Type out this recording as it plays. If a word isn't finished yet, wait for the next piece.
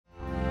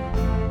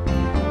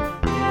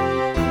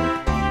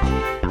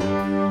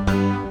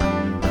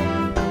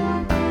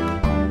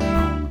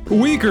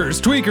Weakers,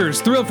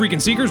 tweakers, thrill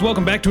freaking seekers,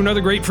 welcome back to another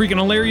great freaking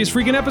hilarious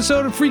freaking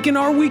episode of freaking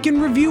Our Week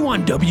in Review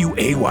on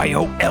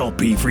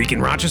WAYOLP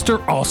freaking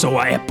Rochester, also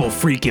Apple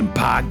freaking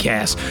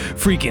Podcast,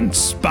 freaking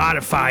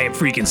Spotify,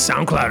 freaking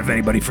SoundCloud if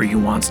anybody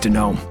freaking wants to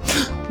know.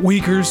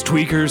 Weakers,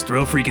 tweakers,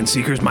 thrill freaking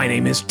seekers, my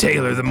name is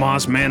Taylor the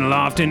Moss Man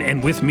Lofton,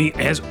 and with me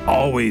as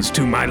always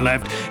to my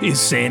left is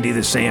Sandy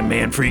the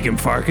Sandman freaking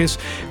Farkas,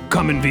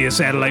 coming via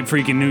satellite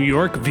freaking New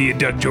York via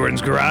Doug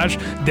Jordan's garage.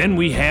 Then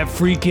we have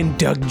freaking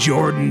Doug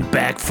Jordan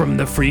back from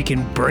the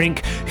freaking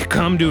brink,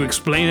 come to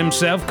explain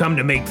himself, come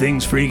to make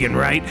things freaking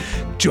right,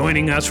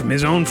 joining us from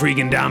his own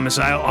freaking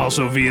domicile,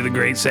 also via the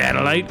great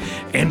satellite,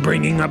 and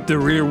bringing up the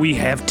rear we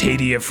have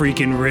Tadia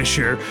freaking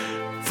Risher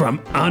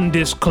from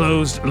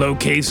undisclosed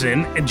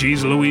location,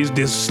 geez Louise,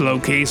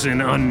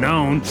 dislocation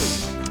unknown,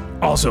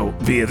 also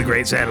via the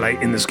great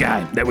satellite in the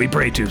sky that we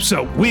pray to.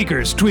 So,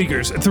 weakers,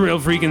 tweakers, thrill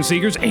freaking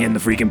seekers, and the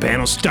freaking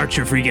panel, start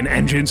your freaking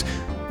engines.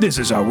 This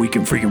is our Week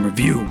in Freaking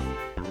Review.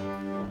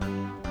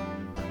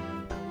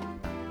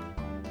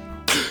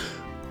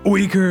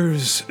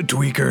 Weakers,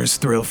 tweakers,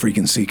 thrill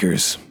freaking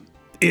seekers.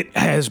 It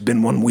has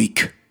been 1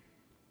 week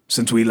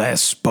since we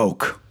last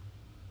spoke.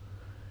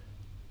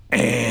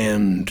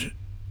 And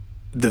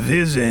the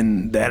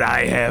vision that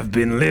I have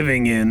been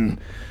living in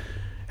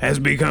has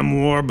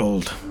become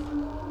warbled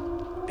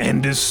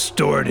and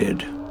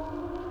distorted.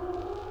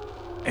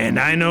 And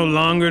I no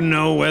longer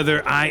know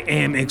whether I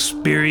am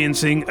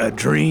experiencing a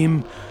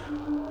dream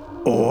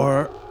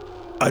or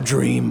a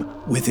dream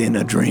within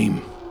a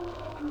dream.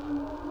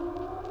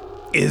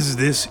 Is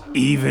this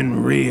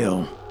even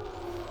real?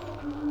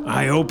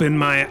 I open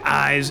my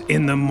eyes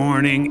in the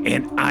morning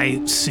and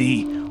I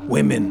see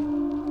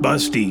women,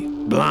 busty,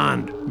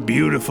 blonde,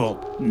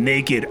 beautiful,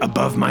 naked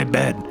above my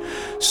bed,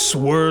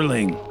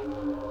 swirling.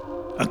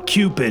 A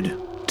cupid,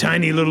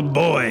 tiny little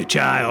boy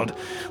child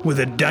with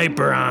a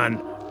diaper on,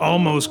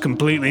 almost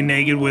completely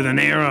naked with an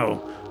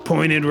arrow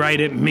pointed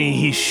right at me.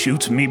 He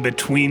shoots me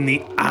between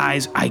the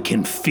eyes. I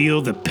can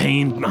feel the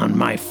pain on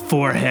my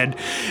forehead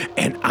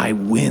and I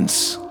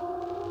wince.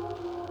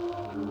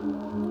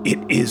 It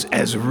is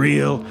as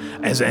real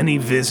as any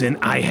vision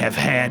I have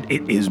had.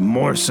 It is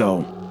more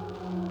so.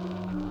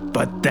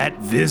 But that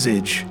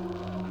visage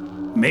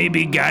may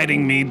be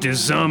guiding me to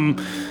some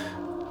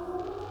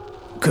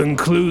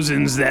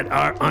conclusions that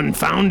are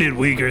unfounded,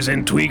 weakers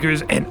and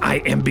tweakers, and I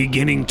am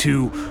beginning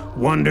to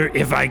wonder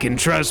if I can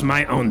trust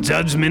my own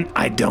judgment.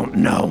 I don't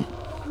know.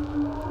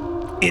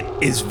 It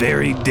is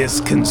very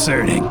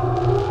disconcerting.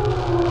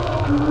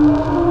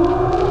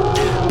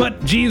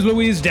 But geez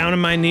Louise, down on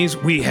my knees,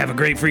 we have a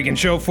great freaking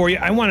show for you.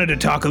 I wanted to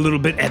talk a little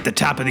bit at the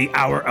top of the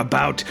hour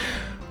about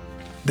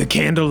the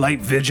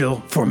candlelight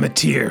vigil for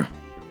Mateer,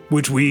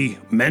 which we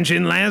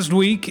mentioned last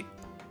week.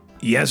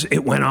 Yes,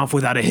 it went off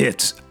without a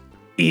hitch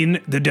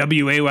in the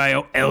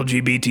WAYO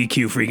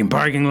LGBTQ freaking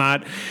parking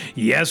lot.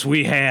 Yes,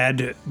 we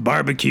had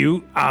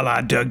barbecue a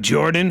la Doug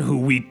Jordan, who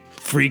we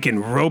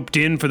freaking roped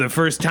in for the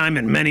first time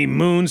in many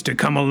moons to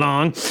come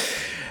along.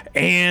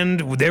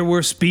 And there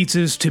were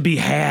speeches to be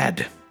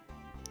had.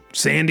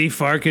 Sandy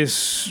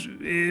Farkas,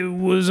 it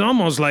was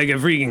almost like a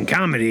freaking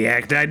comedy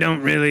act. I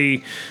don't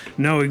really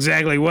know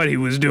exactly what he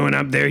was doing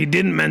up there. He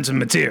didn't mention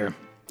Mateer,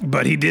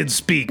 but he did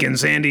speak, and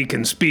Sandy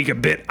can speak a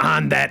bit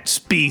on that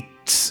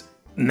speech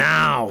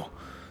now.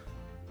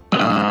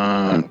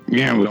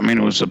 Yeah, I mean,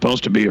 it was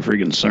supposed to be a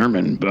freaking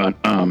sermon, but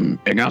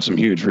it got some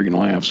huge freaking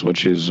laughs,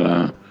 which was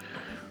a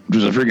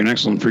freaking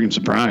excellent freaking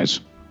surprise.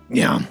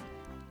 Yeah,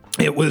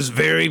 it was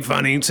very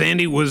funny.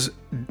 Sandy was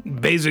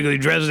basically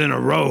dressed in a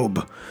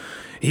robe.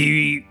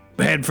 He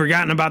had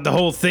forgotten about the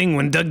whole thing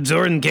when Doug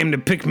Jordan came to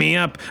pick me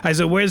up. I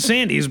said, where's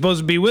Sandy? He's supposed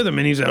to be with him.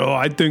 And he said, oh,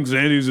 I think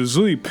Sandy's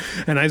asleep.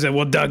 And I said,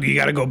 well, Doug, you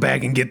got to go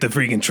back and get the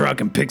freaking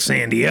truck and pick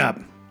Sandy up.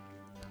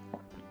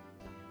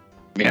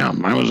 Yeah,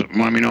 I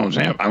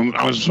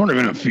was sort of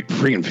in a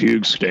freaking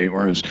fugue state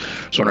where I was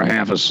sort of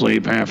half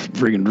asleep, half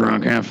freaking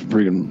drunk, half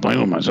freaking playing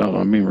with myself.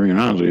 I'm being freaking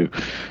honest with you.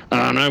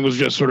 And I was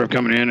just sort of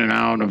coming in and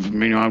out of,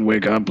 I'd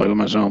wake up, play with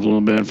myself a little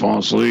bit, fall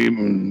asleep,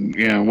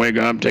 and, wake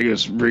up, take a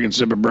freaking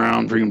sip of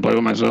brown, freaking play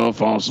with myself,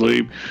 fall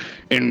asleep.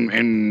 And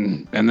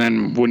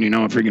then, wouldn't you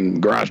know, a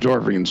freaking garage door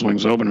freaking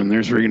swings open, and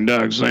there's freaking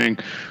Doug saying,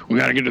 we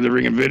got to get to the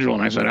freaking vigil.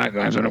 And I said,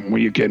 well,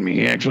 you kidding me?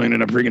 He actually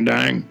ended up freaking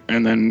dying.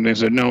 And then they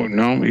said, no,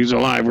 he's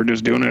alive. We're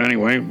just doing it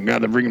anyway. We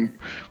got some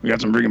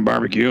freaking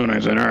barbecue. And I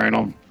said, all right,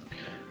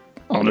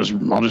 I'll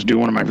just do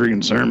one of my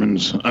freaking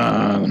sermons.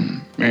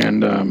 Man,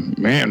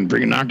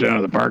 freaking knocked it out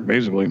of the park,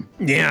 basically.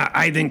 Yeah,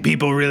 I think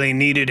people really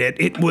needed it.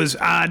 It was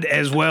odd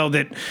as well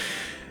that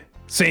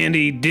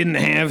Sandy didn't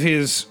have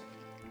his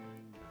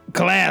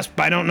clasp,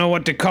 I don't know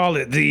what to call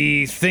it,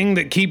 the thing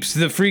that keeps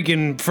the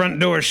freaking front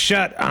door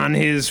shut on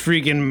his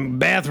freaking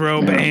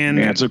bathrobe.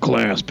 Yeah, it's a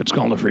clasp. It's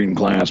called a freaking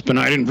clasp, and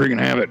I didn't freaking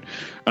have it.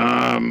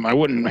 I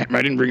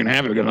didn't freaking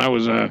have it because I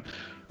was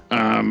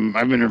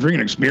I've been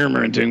freaking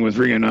experimenting with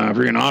freaking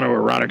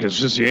autoerotic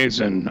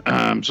asphyxiation.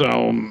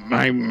 So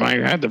I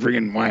had the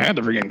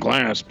freaking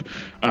clasp,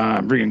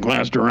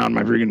 clasped around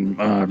my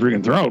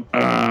freaking throat.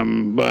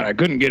 But I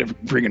couldn't get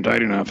it freaking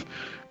tight enough.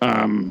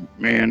 I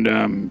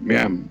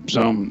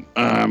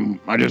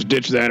just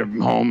ditched that at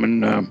home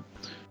and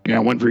I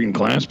went freaking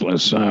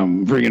classless.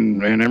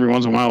 And every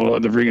once in a while, we'll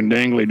let the freaking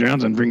Dangly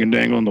Johnson freaking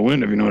dangle in the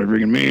wind, if you know what I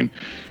freaking mean.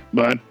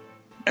 But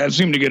that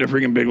seemed to get a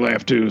freaking big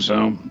laugh too.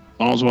 So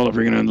all's well that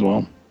freaking ends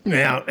well.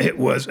 Yeah, it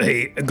was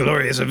a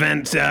glorious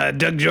event.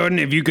 Doug Jordan,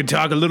 if you could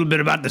talk a little bit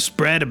about the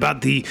spread,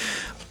 about the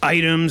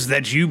items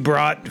that you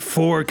brought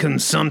for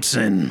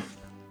consumption.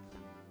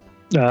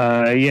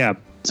 Yeah.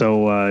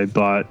 So I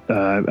brought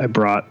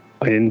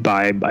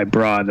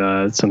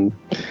some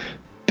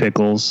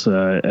pickles,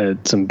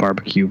 some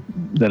barbecue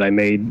that I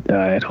made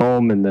at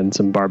home, and then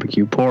some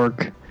barbecue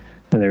pork,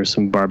 and there's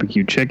some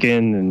barbecue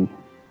chicken, and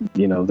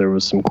there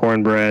was some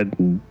cornbread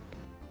and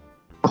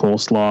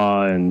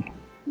coleslaw, and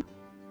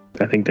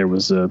I think there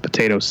was a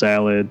potato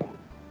salad.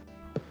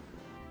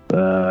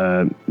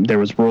 There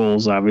was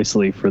rolls,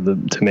 obviously,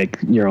 to make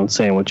your own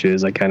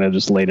sandwiches. I kind of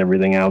just laid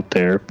everything out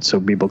there so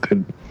people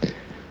could,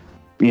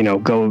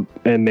 go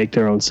and make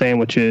their own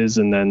sandwiches,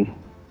 and then,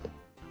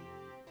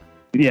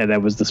 yeah,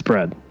 that was the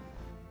spread.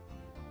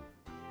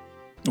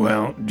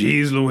 Well,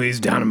 geez Louise,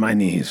 down on my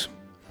knees.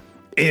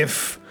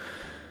 If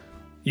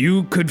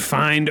you could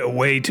find a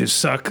way to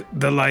suck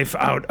the life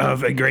out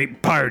of a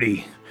great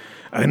party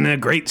and a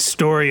great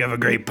story of a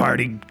great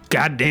party,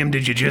 goddamn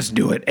did you just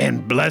do it.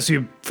 And bless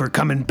you for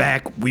coming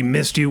back. We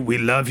missed you. We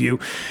love you.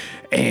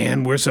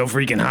 And we're so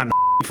freaking hot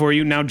for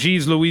you. Now,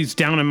 geez Louise,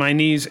 down on my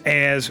knees,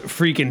 as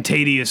freaking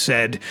Tadia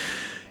said,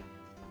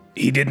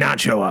 he did not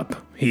show up.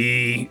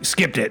 He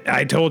skipped it.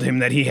 I told him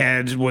that he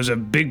was a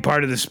big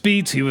part of the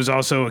speech. He was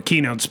also a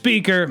keynote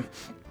speaker.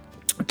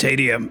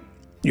 Tadia,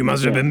 you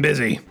must have been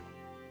busy.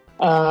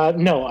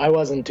 No, I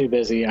wasn't too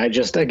busy. I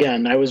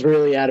was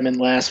really adamant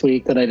last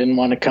week that I didn't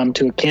want to come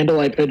to a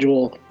candlelight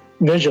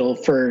vigil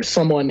for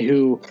someone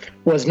who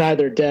was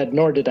neither dead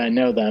nor did I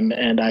know them,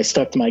 and I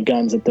stuck to my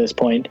guns at this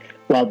point.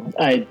 While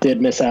I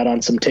did miss out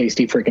on some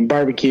tasty freaking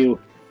barbecue,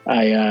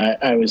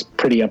 I was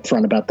pretty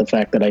upfront about the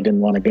fact that I didn't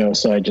want to go,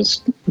 so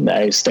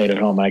I stayed at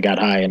home. I got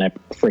high and I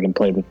freaking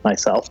played with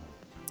myself.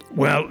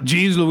 Well,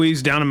 geez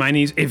Louise, down on my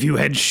knees, if you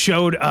had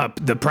showed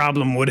up, the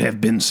problem would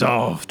have been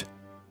solved.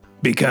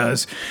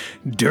 Because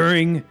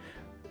during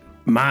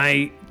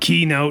my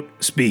keynote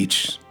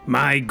speech,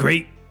 my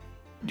great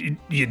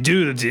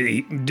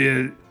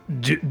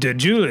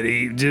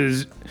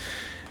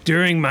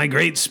during my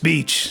great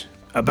speech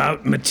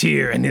about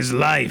Matir and his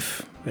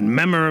life, and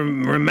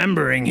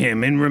remembering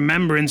him in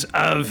remembrance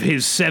of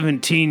his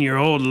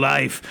 17-year-old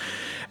life,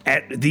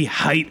 at the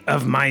height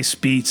of my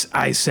speech,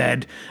 I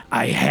said,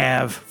 I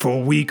have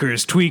for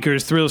weakers,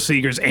 tweakers, thrill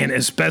seekers, and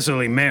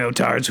especially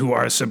Mayotards who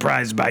are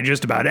surprised by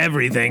just about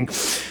everything,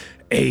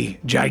 a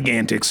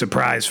gigantic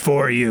surprise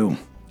for you.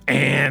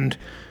 And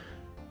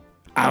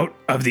out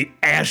of the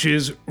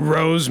ashes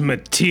rose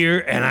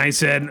Matir, and I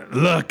said,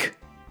 look,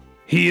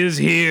 he is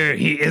here,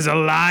 he is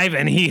alive,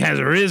 and he has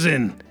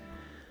risen.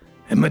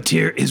 And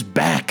Matir is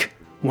back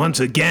once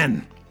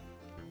again.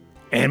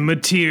 And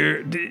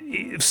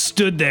Matir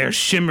stood there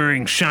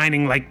shimmering,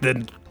 shining like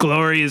the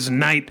glorious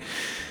night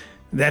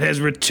that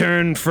has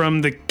returned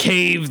from the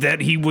cave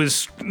that he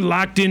was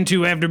locked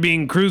into after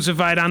being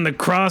crucified on the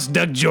cross,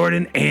 Doug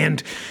Jordan.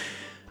 And,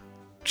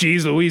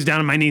 geez Louise, down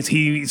on my knees,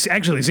 he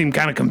actually seemed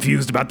kind of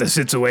confused about the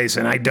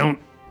situation.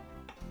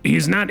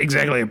 He's not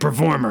exactly a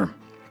performer,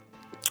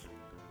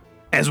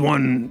 as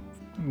one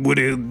would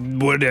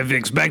have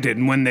expected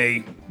when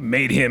they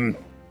made him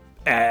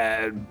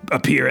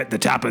appear at the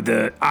top of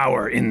the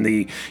hour in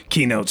the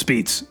keynote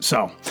speech.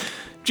 So,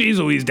 geez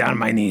Louise, down on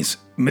my knees.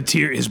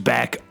 Matir is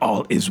back.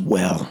 All is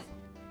well.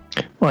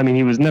 Well, I mean,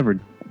 he was never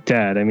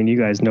dead. I mean, you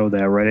guys know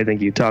that, right? I think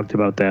you talked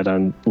about that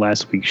on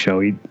last week's show.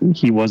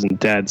 He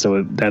wasn't dead,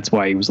 so that's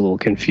why he was a little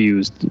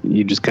confused.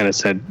 You just kind of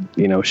said,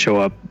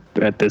 show up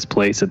at this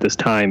place at this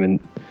time, and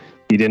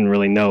he didn't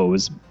really know. It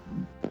was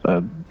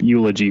a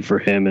eulogy for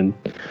him, and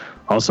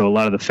also, a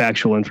lot of the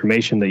factual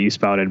information that you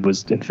spouted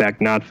was, in fact,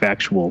 not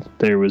factual.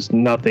 There was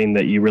nothing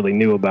that you really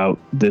knew about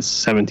this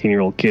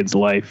 17-year-old kid's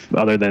life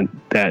other than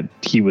that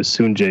he was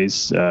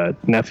Soonjae's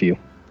nephew.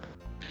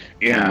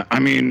 Yeah, I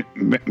mean,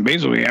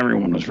 basically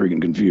everyone was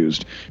freaking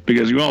confused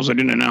because you also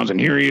didn't announce, and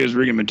here he is,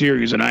 freaking Matir.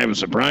 He said, I have a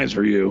surprise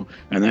for you.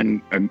 And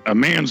then a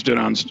man stood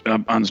on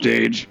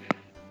stage.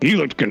 He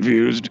looked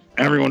confused.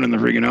 Everyone in the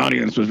freaking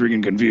audience was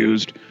freaking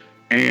confused.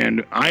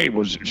 And I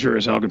was sure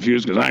as hell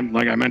confused because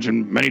like I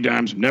mentioned many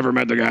times, never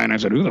met the guy. And I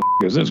said, who the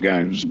f*** is this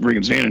guy who's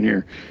freaking standing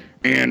here?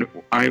 And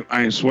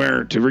I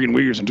swear to freaking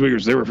Uyghurs and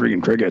Tweakers, there were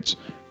freaking crickets.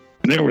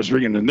 And there was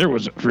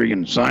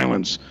freaking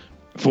silence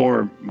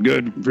for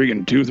good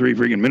freaking 2-3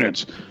 freaking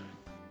minutes.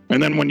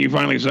 And then when you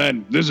finally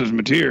said, this is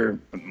Matir,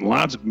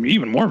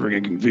 even more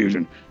freaking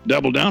confusion.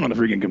 Double down on the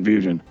freaking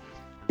confusion.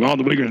 Well,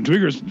 the Uyghurs and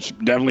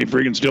Tweakers definitely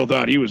freaking still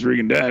thought he was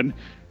freaking dead.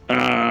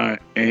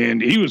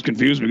 And he was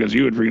confused because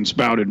you had freaking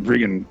spouted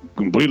freaking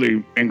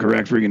completely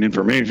incorrect freaking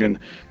information.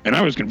 And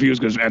I was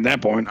confused because at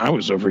that point I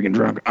was so freaking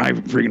drunk. I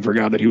freaking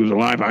forgot that he was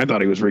alive. I thought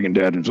he was freaking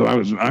dead. And so I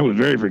was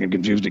very freaking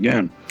confused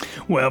again.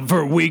 Well,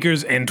 for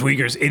Uyghurs and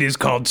Tweakers, it is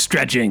called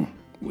stretching.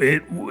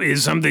 It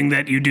is something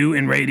that you do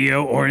in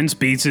radio or in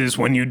speeches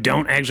when you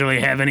don't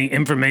actually have any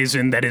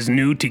information that is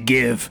new to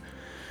give.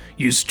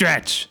 You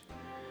stretch.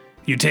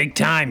 You take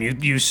time.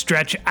 You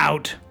stretch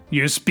out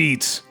your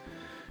speech,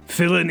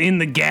 filling in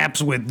the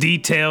gaps with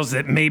details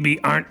that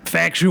maybe aren't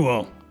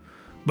factual,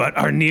 but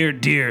are near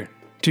dear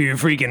to your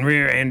freaking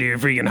rear and to your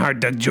freaking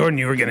heart. Doug Jordan,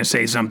 you were going to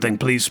say something.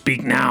 Please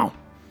speak now.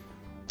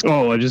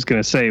 Oh, I was just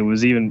going to say,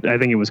 I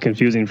think it was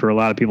confusing for a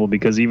lot of people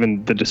because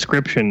even the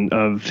description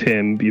of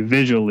him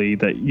visually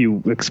that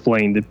you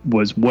explained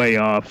was way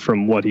off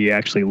from what he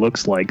actually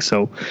looks like.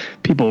 So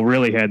people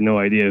really had no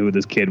idea who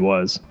this kid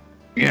was.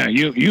 Yeah,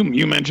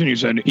 you mentioned, you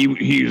said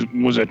he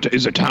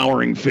is a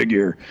towering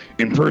figure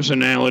in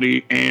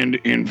personality and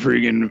in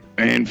friggin'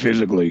 and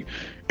physically.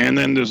 And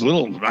then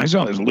I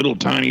saw this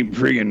tiny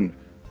friggin'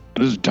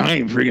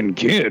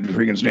 kid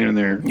friggin' standing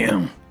there.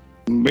 Yeah.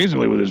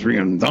 Basically with his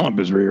freaking thumb up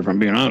his rear, if I'm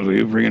being honest with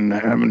you, freaking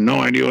having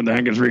no idea what the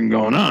heck is freaking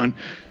going on.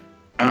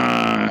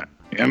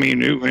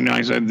 And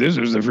I said, this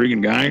is the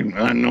freaking guy.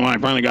 I know I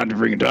finally got to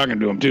freaking talking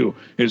to him too.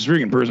 His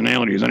freaking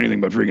personality is anything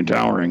but freaking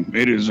towering.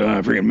 It is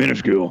freaking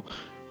minuscule.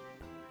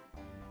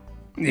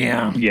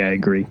 Yeah. Yeah, I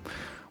agree.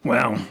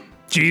 Well,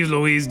 geez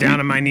Louise, down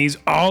on my knees.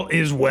 All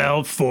is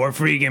well for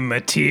freaking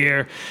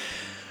Mateer,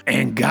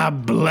 and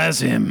God bless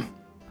him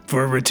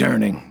for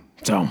returning.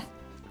 So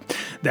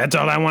that's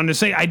all I wanted to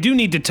say. I do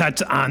need to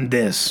touch on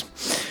this.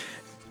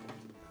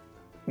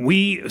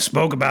 We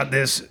spoke about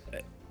this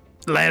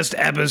last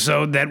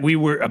episode that we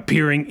were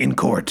appearing in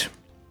court.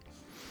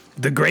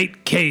 The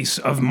great case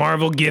of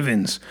Marvel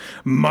Givens.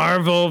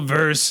 Marvel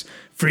versus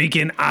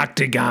freaking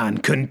Octagon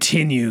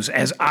continues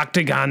as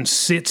Octagon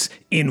sits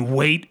in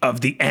wait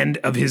of the end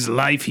of his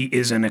life. He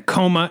is in a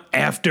coma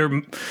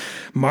after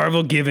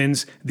Marvel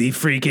Givens, the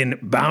freaking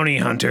bounty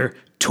hunter,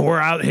 tore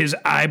out his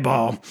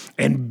eyeball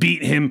and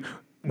beat him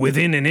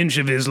within an inch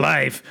of his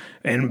life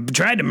and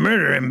tried to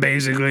murder him,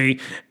 basically.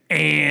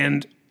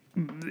 And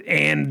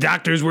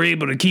doctors were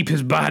able to keep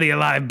his body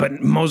alive,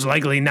 but most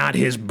likely not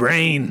his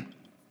brain.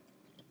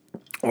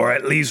 Or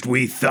at least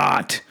we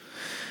thought.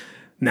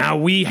 Now,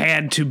 we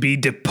had to be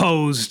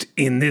deposed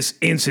in this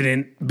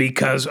incident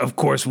because, of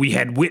course, we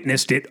had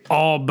witnessed it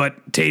all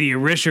but Tadia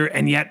Risher,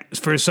 and yet,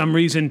 for some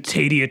reason,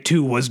 Tadia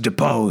too was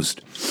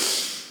deposed.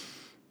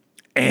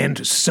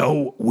 And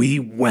so we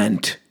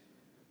went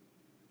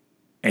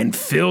and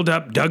filled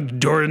up Doug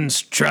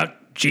Jordan's truck.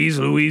 Jeez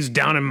Louise,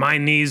 down on my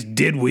knees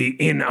did we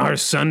in our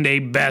Sunday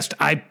best.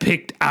 I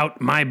picked out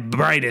my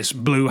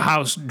brightest blue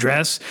house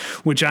dress,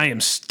 which I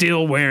am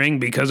still wearing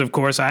because, of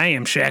course, I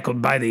am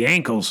shackled by the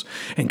ankles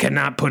and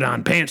cannot put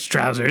on pants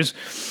trousers.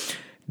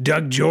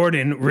 Doug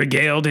Jordan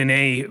regaled in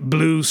a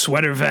blue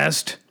sweater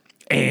vest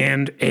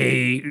and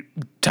a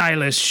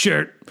tieless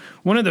shirt.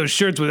 One of those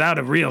shirts without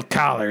a real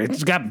collar.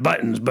 It's got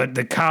buttons, but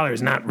the collar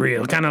is not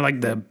real. Kind of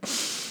like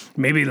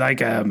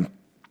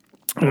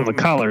Well, the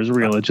collar is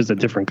real. It's just a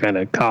different kind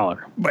of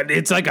collar. But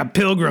it's like a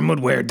pilgrim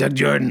would wear, Doug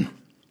Jordan.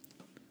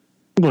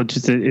 Well,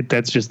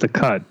 that's just the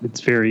cut.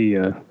 It's very,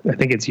 I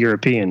think it's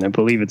European. I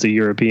believe it's a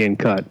European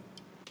cut.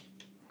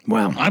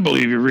 Well, I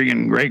believe your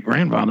freaking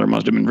great-grandfather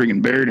must have been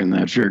freaking buried in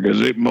that shirt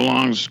because it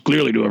belongs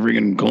clearly to a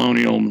freaking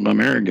colonial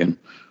American.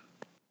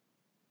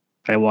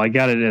 I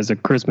got it as a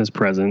Christmas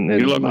present.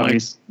 You look like,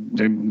 please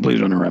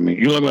don't interrupt me.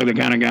 You look like the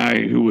kind of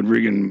guy who would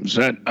freaking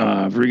set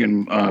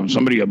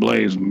somebody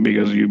ablaze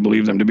because you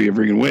believe them to be a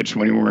freaking witch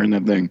when you were wearing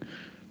that thing.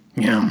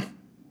 Yeah.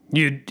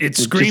 It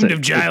screamed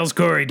of Giles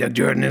Corey, Doug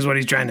Jordan, is what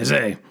he's trying to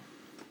say.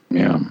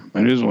 Yeah,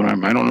 that is what I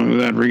don't know who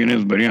that freaking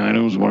is, but yeah, that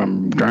is what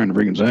I'm trying to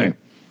freaking say.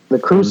 The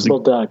Crucible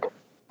Doug.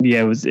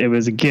 Yeah, it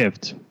was a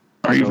gift.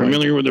 Are you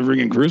familiar with the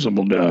freaking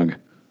Crucible Doug?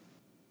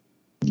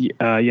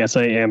 Yes,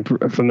 I am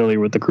familiar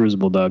with the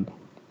Crucible Doug.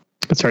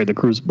 Sorry, the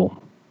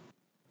Crucible.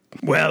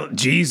 Well,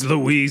 geez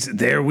Louise,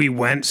 there we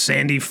went.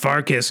 Sandy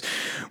Farkas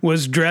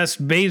was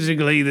dressed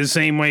basically the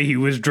same way he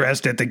was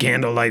dressed at the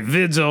Candlelight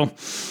Vigil.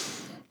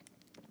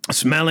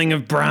 Smelling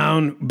of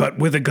brown, but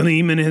with a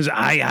gleam in his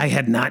eye I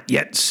had not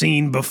yet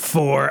seen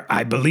before.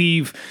 I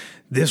believe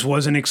this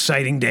was an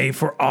exciting day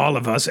for all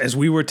of us as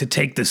we were to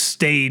take the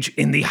stage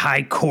in the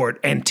High Court,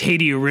 and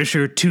Tadia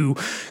Risher, too,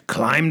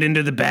 climbed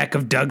into the back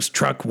of Doug's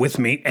truck with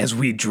me as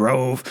we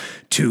drove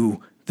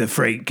to the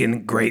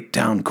freaking Great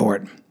Town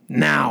Court.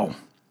 Now,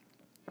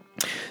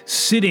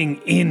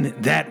 sitting in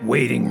that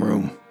waiting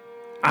room,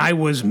 I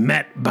was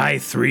met by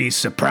 3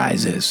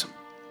 surprises.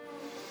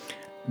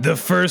 The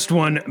first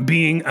one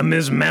being a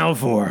Ms.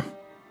 Malfour,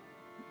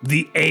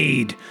 the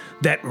aide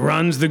that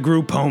runs the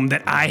group home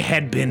that I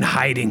had been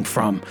hiding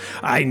from.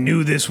 I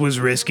knew this was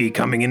risky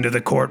coming into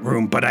the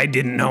courtroom, but I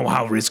didn't know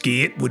how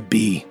risky it would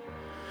be.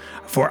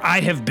 For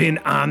I have been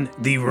on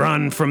the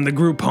run from the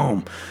group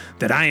home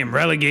that I am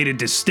relegated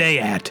to stay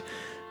at,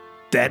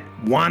 that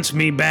wants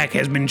me back,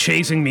 has been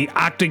chasing me.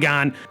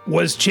 Octagon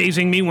was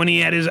chasing me when he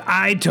had his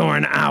eye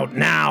torn out.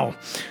 Now,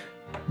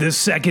 the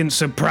second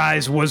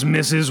surprise was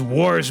Mrs.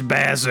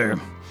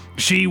 Warsbasser.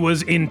 She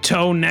was in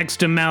tow next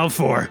to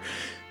Malfour.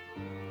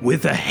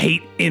 With a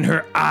hate in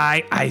her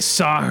eye, I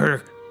saw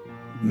her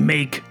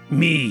make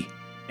me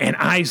And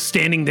I,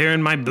 standing there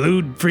in my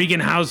blue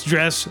freaking house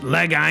dress,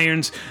 leg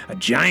irons, a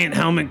giant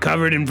helmet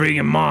covered in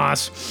freaking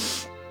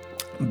moss,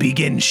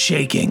 begin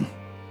shaking.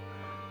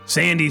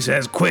 Sandy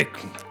says, "Quick,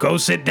 go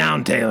sit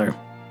down, Taylor.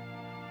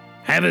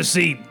 Have a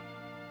seat.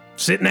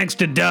 Sit next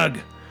to Doug."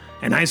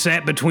 And I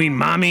sat between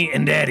Mommy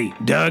and Daddy,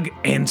 Doug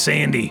and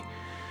Sandy.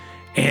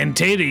 And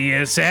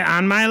Taylor sat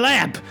on my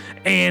lap.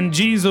 And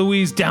geez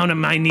Louise, down at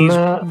my knees.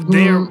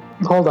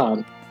 Hold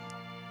on.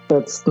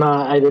 That's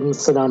not, I didn't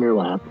sit on your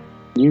lap.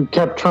 You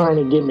kept trying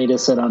to get me to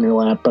sit on your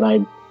lap,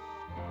 but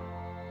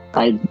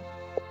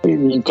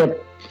you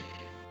kept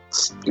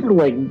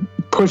like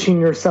pushing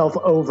yourself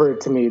over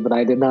to me, but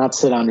I did not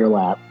sit on your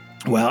lap.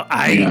 Well,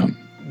 I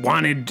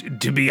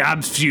wanted to be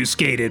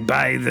obfuscated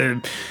by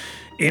the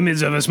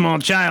image of a small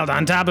child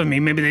on top of me.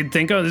 Maybe they'd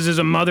think, oh, this is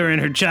a mother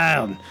and her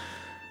child.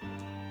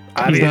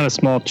 He's not a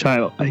small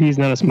child. He's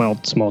not a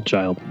small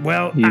child.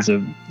 Well, he's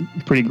a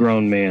pretty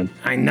grown man.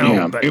 I know,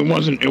 Yeah, but it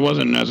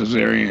wasn't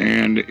necessary,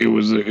 and it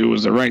was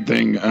the right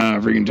thing,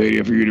 freaking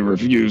Tadia, for you to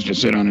refuse to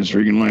sit on his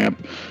freaking lap.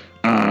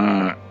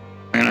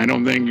 And I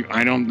don't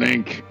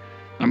think.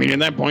 I mean, at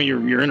that point,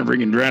 you're in a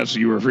freaking dress.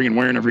 You were freaking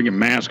wearing a freaking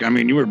mask. I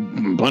mean, you were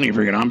plenty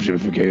freaking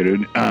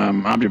objectificated.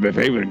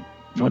 Objectificated.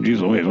 Oh,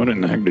 jeez Louise, what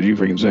in the heck did you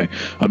freaking say?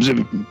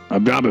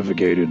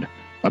 Objectificated.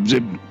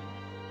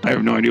 I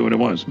have no idea what it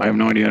was. I have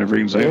no idea how to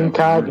freaking say it.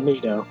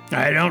 Incognito.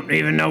 I don't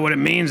even know what it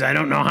means. I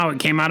don't know how it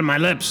came out of my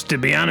lips, to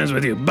be honest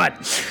with you. But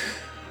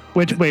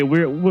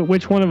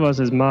which one of us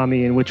is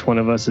Mommy and which one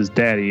of us is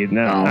Daddy?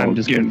 Now, I'm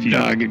just confused.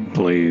 Doug,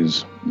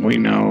 please. We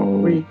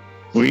know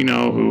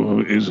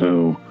who is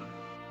who.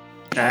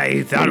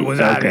 I thought it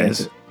was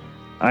obvious.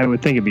 I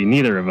would think it'd be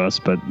neither of us,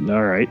 but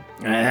all right.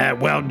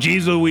 Well,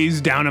 geez Louise,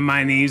 down on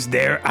my knees,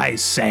 there I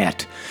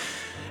sat.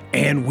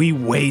 And we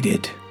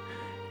waited.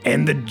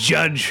 And the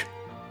judge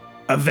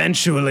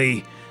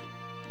eventually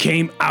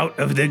came out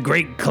of the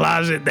great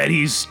closet that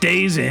he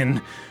stays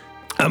in,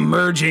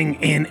 emerging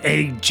in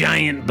a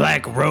giant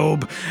black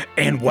robe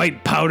and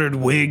white powdered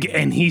wig,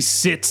 and he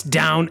sits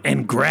down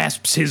and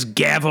grasps his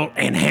gavel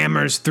and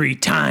hammers 3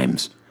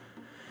 times.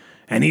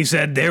 And he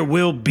said, "There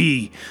will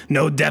be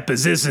no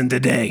deposition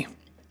today."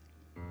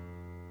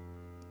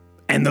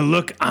 And the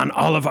look on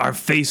all of our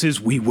faces,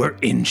 we were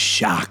in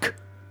shock.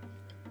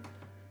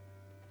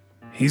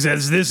 He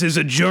says, "This is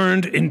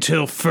adjourned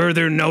until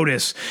further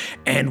notice."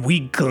 And we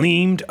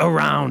gleamed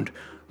around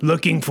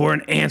looking for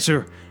an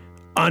answer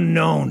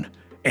unknown.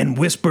 And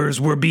whispers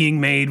were being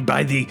made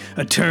by the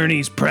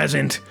attorneys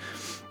present.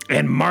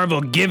 And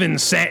Marvel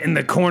Givens sat in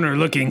the corner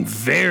looking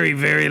very,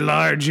 very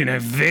large in a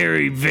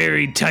very,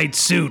 very tight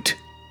suit.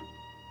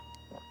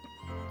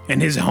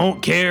 And his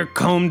hair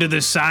combed to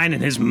the side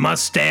and his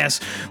mustache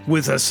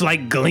with a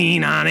slight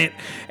gleam on it.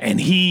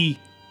 And he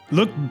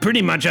looked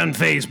pretty much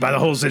unfazed by the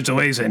whole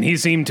situation. He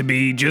seemed to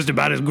be just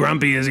about as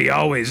grumpy as he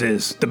always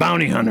is, the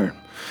bounty hunter.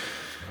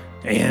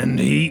 And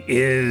he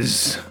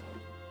is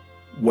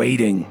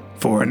waiting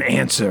for an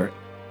answer.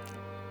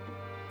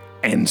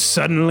 And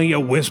suddenly a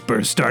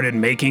whisper started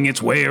making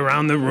its way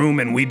around the room,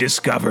 and we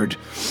discovered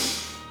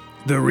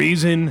the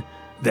reason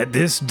that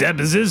this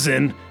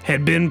deposition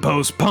had been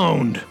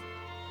postponed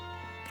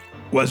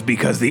was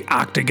because the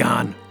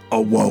Octagon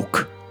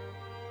awoke.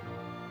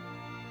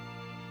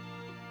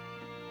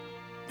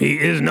 He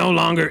is no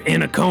longer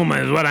in a coma,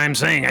 is what I'm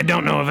saying. I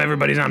don't know if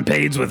everybody's on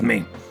page with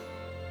me.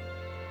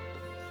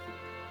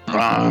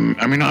 I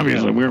mean,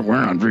 obviously, we're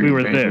on freaking. We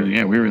were there.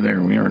 Yeah, we were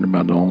there. We heard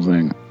about the whole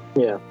thing.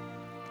 Yeah.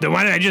 Then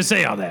why did I just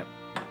say all that?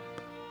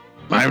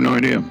 I have no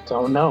idea.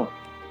 Don't know.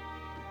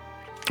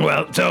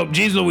 Well, so,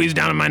 geez Louise,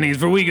 down on my knees,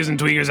 for weakers and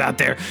tweakers out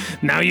there.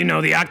 Now you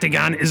know the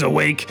Octagon is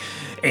awake,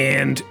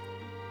 and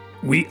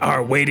we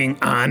are waiting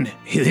on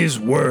his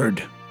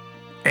word.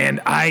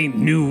 And I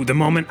knew the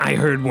moment I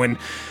heard when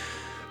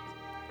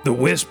the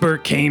whisper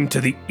came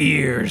to the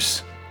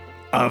ears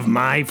of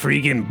my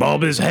freaking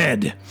bulbous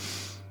head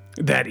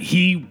that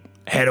he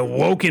had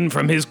awoken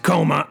from his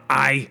coma,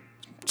 I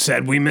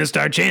said, "We missed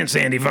our chance,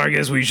 Sandy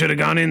Vargas. We should have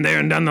gone in there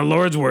and done the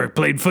Lord's work,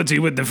 played footsie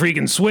with the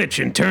freaking switch,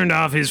 and turned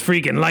off his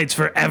freaking lights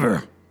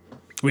forever.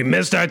 We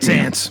missed our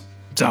chance."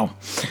 So,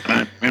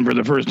 and for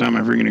the first time,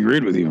 I freaking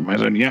agreed with you. I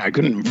said, "Yeah, I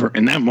couldn't."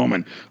 In that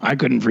moment, I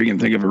couldn't freaking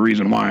think of a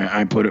reason why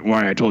I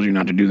told you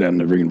not to do that in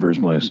the freaking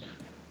first place.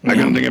 I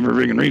couldn't think of a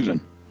freaking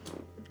reason.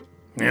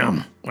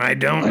 yeah, I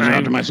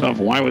thought to myself,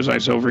 why was I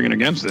so freaking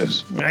against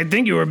this? I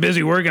think you were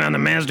busy working on the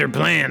master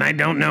plan. I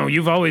don't know.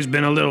 You've always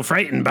been a little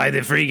frightened by the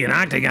freaking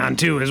Octagon,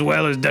 too, as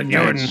well as Doug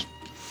Jordan.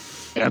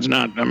 That's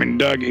not. I mean,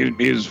 Doug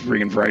is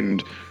freaking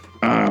frightened.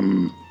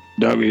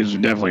 Doug is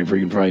definitely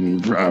freaking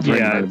frightened by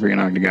the freaking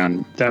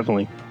Octagon.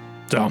 Definitely.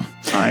 So,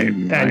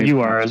 and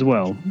you are as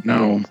well.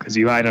 No, because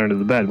you hide under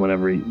the bed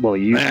whenever you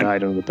used to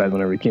hide under the bed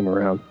whenever he came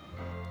around.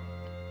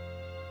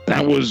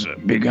 That was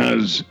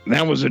because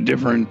that was a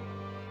different.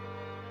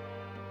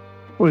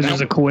 Was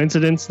it a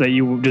coincidence that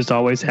you just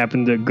always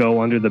happened to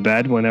go under the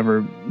bed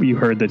whenever you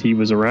heard that he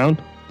was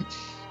around?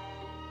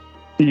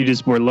 You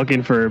just were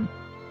looking for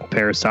a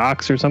pair of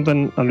socks or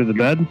something under the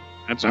bed?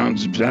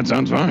 That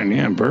sounds fine.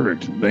 Yeah,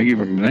 perfect. Thank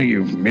you.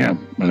 Yeah,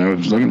 and I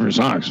was looking for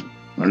socks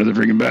under the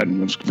freaking bed.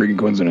 It's a freaking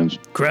coincidence.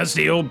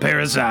 Crusty old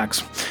pair of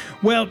socks.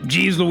 Well,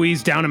 geez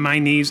Louise, down on my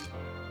knees.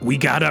 We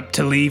got up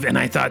to leave, and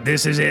I thought,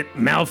 this is it.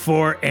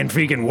 Malfour and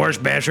freaking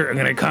Warshbasher are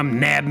going to come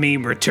nab me,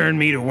 return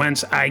me to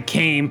whence I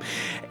came.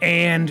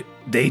 And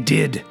they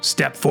did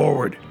step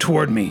forward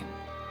toward me.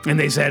 And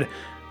they said,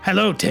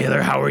 hello,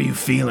 Taylor, how are you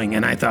feeling?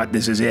 And I thought,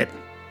 this is it.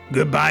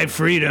 Goodbye,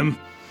 freedom.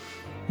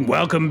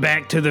 Welcome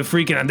back to the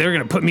freaking... They're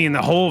going to put me in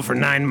the hole for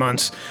 9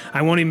 months.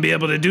 I won't even be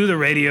able to do the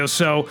radio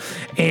show.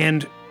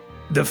 And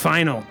the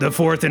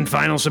fourth and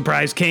final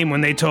surprise came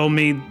when they told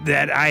me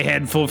that I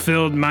had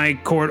fulfilled my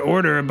court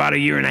order about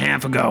 1.5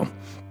 years ago.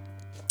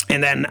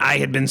 And then I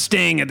had been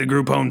staying at the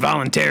group home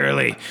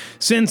voluntarily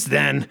since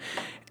then.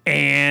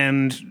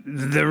 And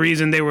the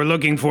reason they were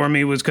looking for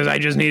me was because I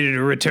just needed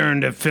to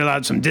return to fill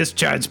out some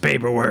discharge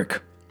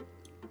paperwork.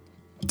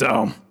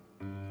 So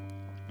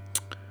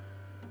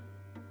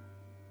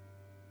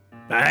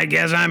I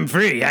guess I'm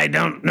free. I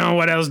don't know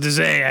what else to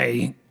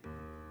say.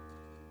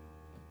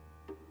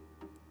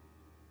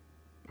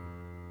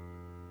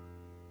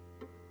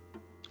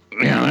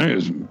 Yeah,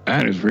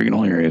 that is freaking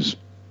hilarious.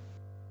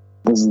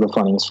 This is the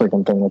funniest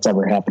freaking thing that's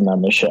ever happened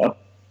on this show.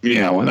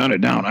 Yeah, without a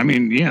doubt. I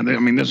mean,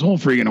 this whole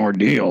freaking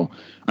ordeal.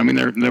 I mean,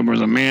 there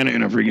was a man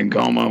in a freaking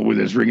coma with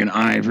his freaking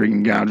eye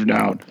freaking gouged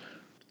out.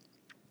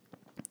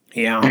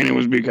 Yeah. And it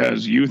was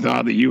because you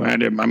thought that you had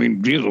to. I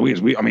mean, geez Louise,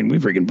 we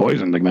freaking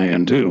poisoned the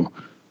man too.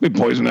 We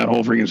poisoned that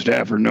whole freaking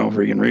staff for no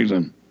freaking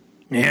reason.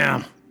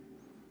 Yeah.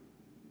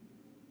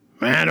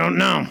 I don't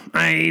know.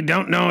 I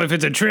don't know if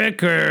it's a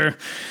trick or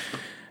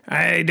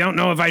I don't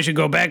know if I should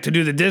go back to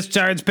do the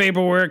discharge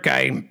paperwork.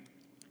 I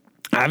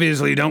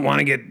obviously don't want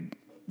to get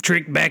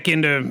tricked back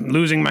into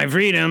losing my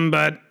freedom,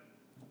 but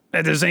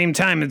at the same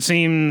time, it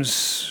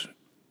seems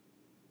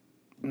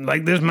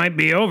like this might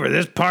be over.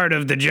 This part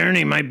of the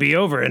journey might be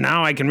over, and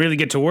now I can really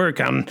get to work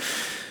on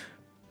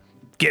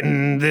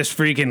getting this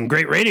freaking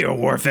great radio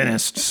war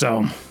finished.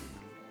 So,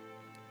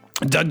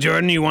 Doug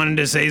Jordan, you wanted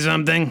to say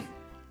something?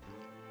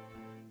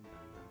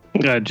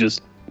 What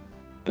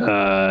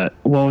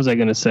was I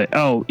gonna say?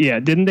 Oh yeah,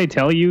 didn't they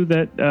tell you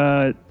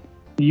that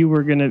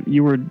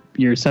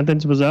your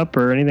sentence was up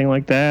or anything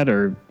like that,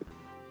 or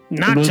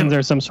wasn't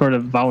there some sort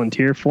of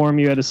volunteer form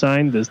you had to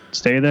sign to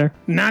stay there?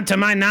 Not to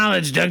my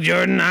knowledge, Doug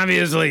Jordan,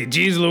 obviously.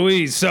 Jeez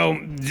Louise. So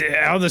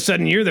all of a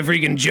sudden you're the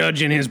freaking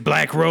judge in his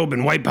black robe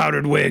and white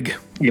powdered wig.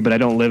 Yeah, but I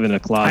don't live in a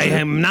closet. I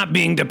am not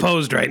being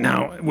deposed right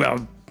now.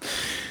 Well,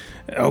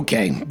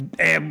 okay.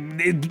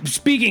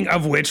 Speaking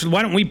of which,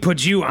 why don't we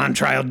put you on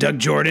trial, Doug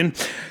Jordan?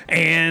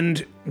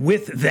 And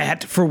with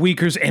that, for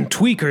Weakers and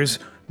Tweakers,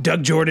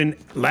 Doug Jordan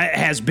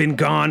has been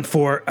gone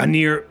for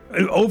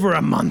over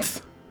a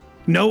month.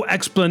 No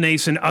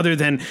explanation other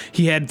than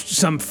he had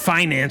some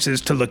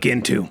finances to look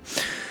into.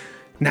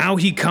 Now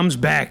he comes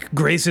back,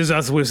 graces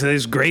us with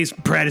his grace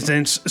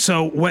presence.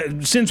 So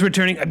since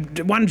returning,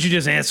 why don't you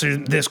just answer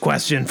this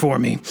question for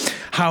me?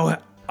 How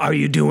are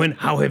you doing?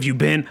 How have you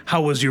been?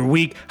 How was your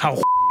week?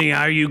 How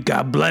are you?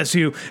 God bless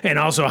you. And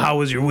also, how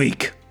was your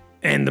week?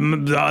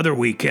 And the other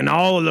week and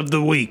all of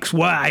the weeks.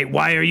 Why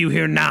are you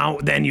here now?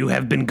 Then you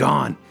have been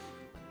gone.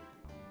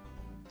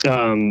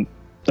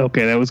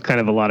 Okay, that was kind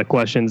of a lot of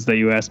questions that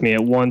you asked me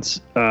at once.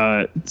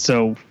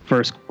 So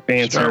first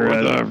answer.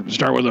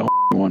 Start with the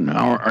one.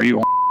 Are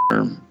you?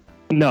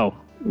 No,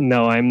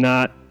 I'm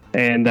not,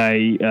 and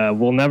I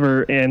will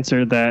never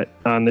answer that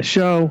on the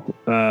show.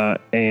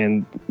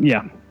 And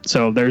yeah,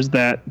 so there's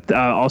that.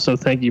 Also,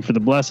 thank you for the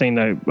blessing.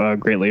 I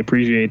greatly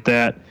appreciate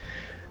that.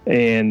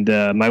 And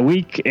my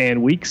week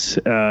and weeks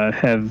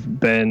have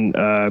been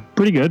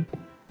pretty good.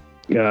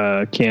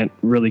 Can't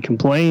really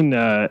complain.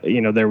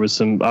 There was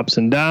some ups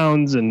and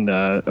downs and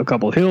a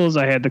couple hills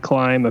I had to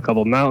climb, a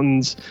couple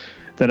mountains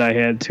that I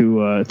had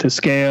to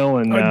scale.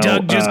 And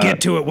Doug, just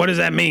get to it. What does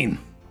that mean?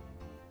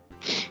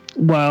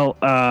 Well,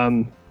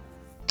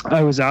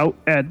 I was out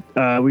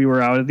we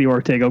were out at the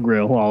Ortega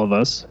Grill, all of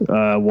us,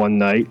 one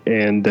night,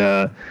 and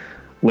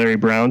Larry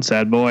Brown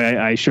said, boy,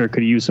 I sure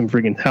could use some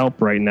freaking help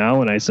right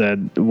now. And I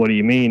said, what do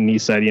you mean? And he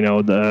said,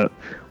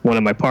 one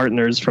of my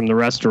partners from the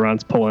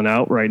restaurant's pulling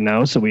out right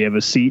now, so we have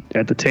a seat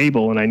at the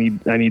table, and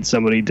I need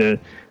somebody to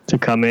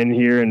come in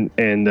here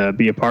and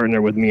be a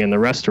partner with me in the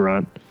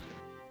restaurant.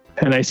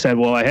 And I said,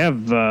 well, I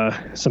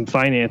have some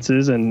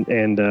finances and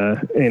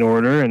in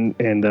order, and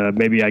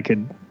maybe I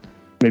could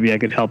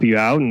help you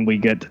out. And we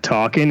get to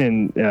talking,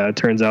 and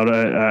turns out,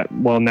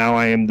 now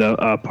I am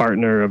the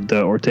partner of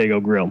the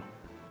Ortega Grill.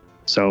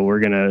 So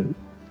I'm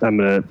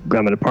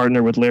gonna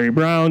partner with Larry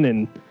Brown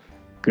and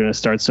gonna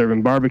start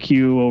serving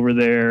barbecue over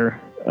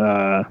there,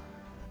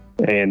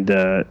 and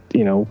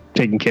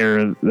taking care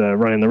of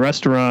running the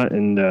restaurant,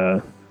 and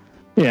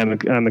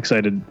I'm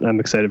excited. I'm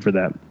excited for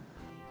that.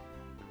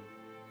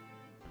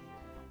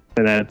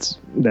 And that's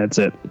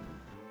it.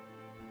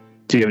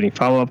 Do you have any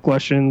follow-up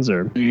questions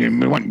or?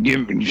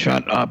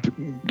 Shut up.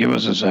 Give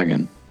us a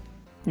second.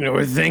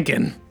 We're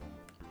thinking.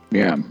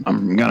 Yeah,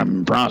 I'm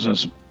gonna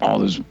process all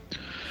this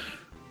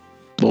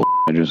bull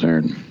I just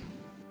heard.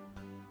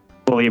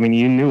 Well, I mean,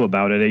 you knew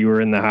about it. You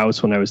were in the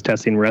house when I was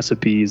testing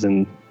recipes,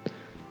 and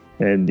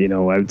you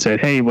know, I would say,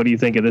 hey, what do you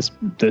think of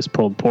this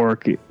pulled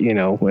pork? You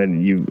know,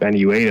 and you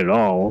ate it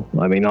all.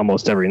 I mean,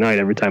 almost every night.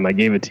 Every time I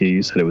gave it to you,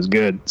 you said it was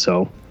good.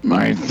 So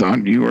I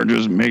thought you were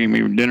just making me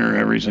dinner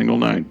every single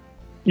night.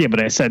 yeah,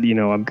 but I said, you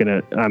know, I'm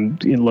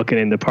looking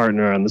into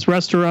partner on this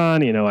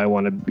restaurant. You know, I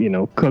want to, you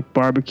know, cook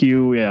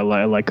barbecue. Yeah,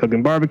 I like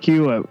cooking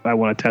barbecue. I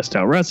want to test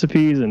out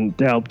recipes and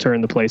help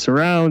turn the place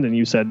around. And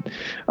you said,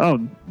 oh,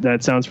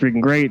 that sounds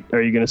freaking great.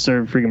 Are you going to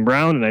serve freaking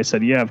brown? And I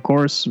said, yeah, of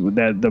course.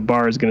 That the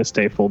bar is going to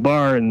stay full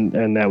bar,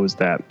 and that was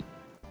that.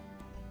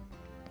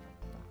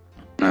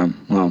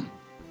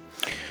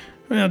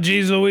 Well,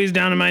 geez Louise,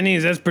 down to my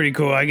knees. That's pretty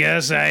cool, I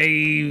guess.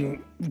 I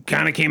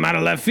kind of came out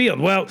of left field.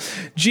 Well,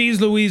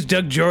 geez Louise,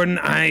 Doug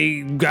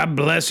Jordan, God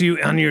bless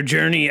you on your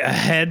journey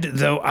ahead,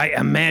 though I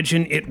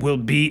imagine it will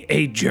be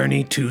a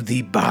journey to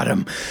the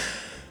bottom.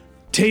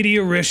 Tadia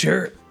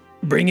Risher,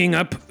 bringing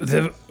up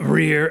the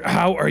rear.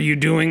 How are you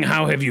doing?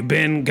 How have you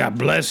been? God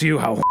bless you.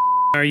 How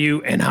are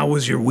you? And how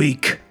was your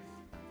week?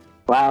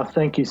 Wow,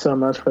 thank you so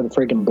much for the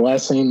freaking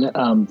blessing.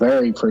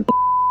 Very freaking.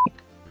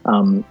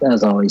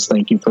 As always,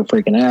 thank you for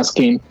freaking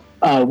asking.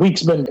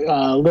 Week's been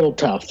a little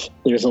tough.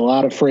 There's a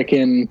lot of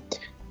freaking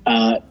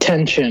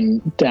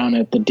tension down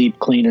at the deep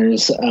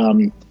cleaners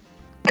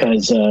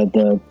because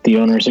the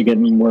owners are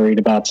getting worried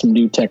about some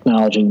new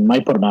technology and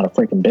might put them out of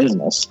freaking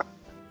business.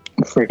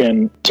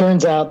 Freaking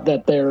turns out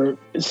that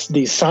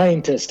these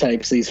scientist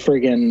types, these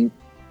freaking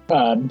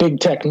big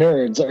tech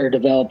nerds, are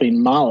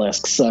developing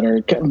mollusks that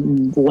are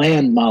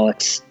land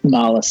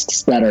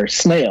mollusks that are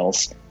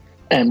snails.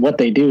 And what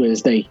they do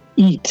is they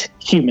eat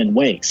human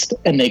waste,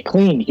 and they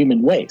clean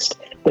human waste.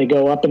 They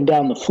go up and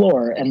down the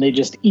floor, and they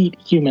just eat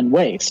human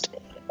waste.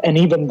 And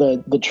even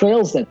the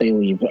trails that they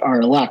leave are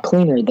a lot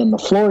cleaner than the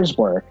floors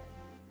were.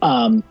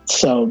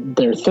 So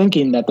they're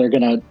thinking that they're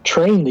going to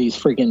train these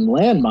freaking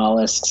land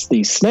mollusks,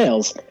 these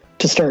snails,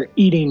 to start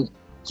eating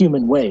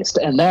human waste.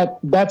 And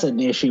that's an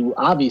issue,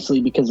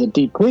 obviously, because a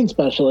deep clean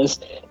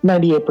specialist,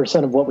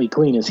 98% of what we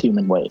clean is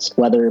human waste,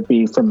 whether it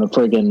be from the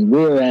friggin'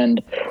 rear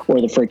end or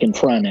the freaking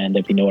front end,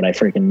 if you know what I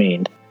freaking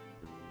mean.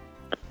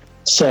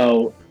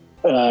 So,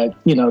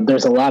 you know,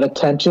 there's a lot of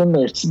tension.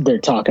 They're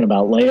talking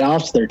about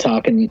layoffs. They're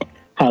talking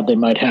how they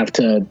might have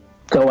to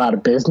go out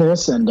of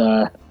business. And,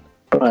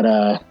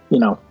 you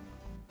know,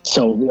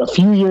 so a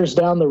few years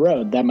down the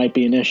road, that might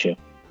be an issue.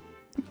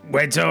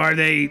 Wait, so are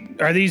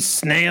these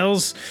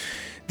snails,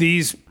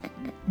 these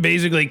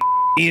basically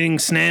eating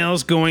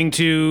snails, going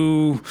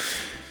to,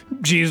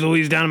 geez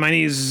Louise, down to my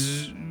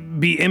knees,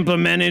 be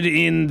implemented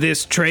in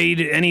this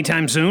trade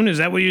anytime soon? Is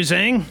that what you're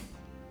saying?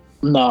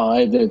 No,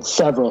 it's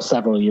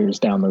several years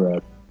down the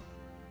road.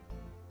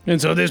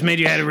 And so this made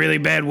you had a really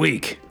bad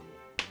week.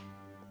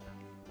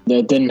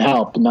 That didn't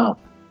help, no.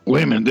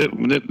 Wait a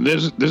minute.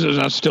 This is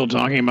us still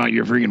talking about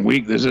your freaking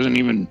week. This isn't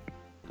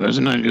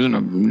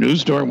a news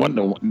story.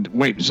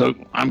 Wait, so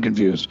I'm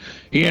confused.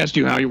 He asked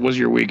you how was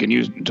your week, and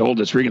you told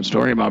this freaking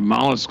story about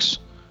mollusks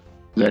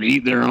that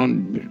eat their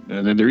own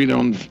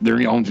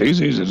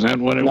feces. Is that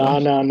what it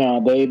was?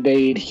 No. They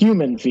eat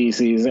human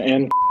feces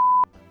and.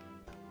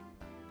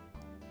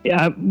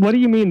 Yeah, what do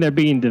you mean they're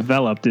being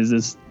developed? Is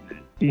this,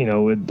 you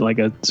know, like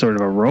a sort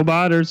of a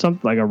robot or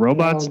something, like a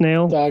robot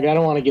snail? Doug, I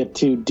don't want to get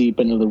too deep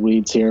into the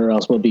weeds here, or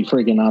else we'll be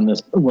freaking on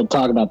this. We'll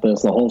talk about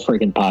this the whole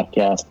freaking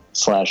podcast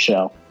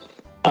 /show.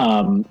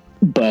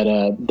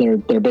 But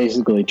they're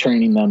basically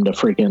training them to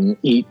freaking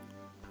eat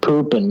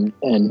poop and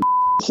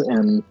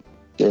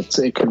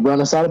it could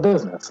run us out of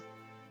business.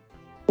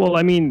 Well,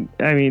 I mean,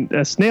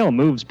 a snail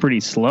moves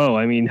pretty slow.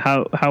 I mean,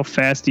 how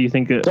fast do you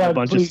think a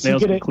bunch of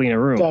snails can clean a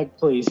room? Doug,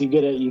 please, you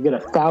get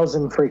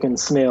 1,000 freaking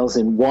snails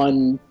in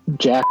one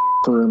jack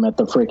room at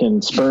the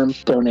freaking sperm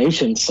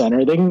donation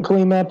center. They can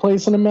clean that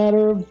place in a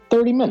matter of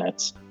 30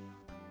 minutes.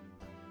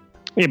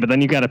 Yeah, but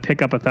then you got to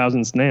pick up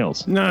 1,000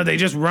 snails. No, they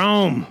just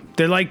roam.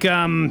 They're like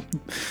the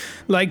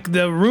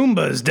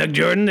Roombas, Doug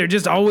Jordan. They're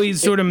just always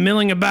sort of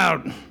milling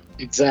about.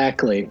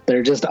 Exactly.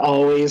 They're just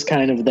always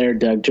kind of there,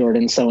 Doug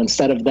Jordan. So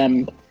instead of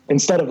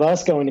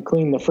us going to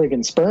clean the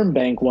freaking sperm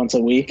bank once a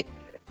week,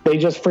 you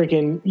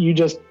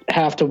just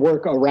have to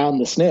work around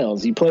the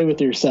snails. You play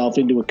with yourself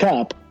into a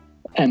cup,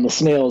 and the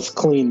snails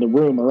clean the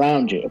room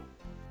around you.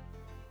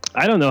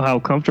 I don't know how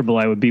comfortable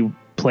I would be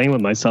playing with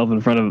myself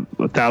in front of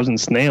 1,000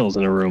 snails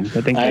in a room.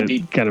 I think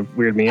that'd kind of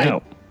weird me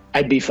out.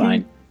 I'd be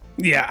fine.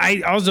 Yeah,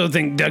 I also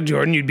think, Doug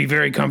Jordan, you'd be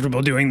very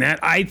comfortable doing that.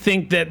 I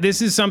think that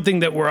this is something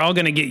that we're all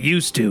going to get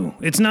used to.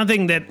 It's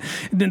nothing that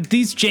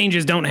these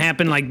changes don't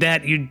happen like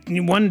that.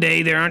 One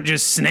day there aren't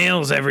just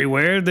snails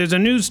everywhere. There's a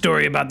news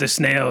story about the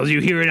snails.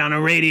 You hear it on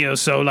a radio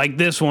show like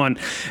this one.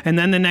 And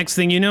then the next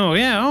thing you know,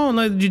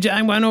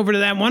 I went over to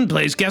that one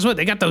place. Guess what?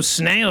 They got those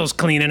snails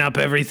cleaning up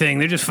everything.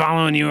 They're just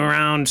following you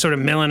around, sort of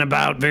milling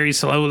about very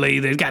slowly.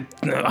 They've got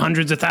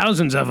hundreds of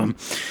thousands of them.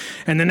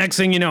 And the next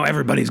thing you know,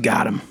 everybody's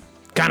got them.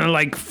 Kind of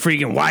like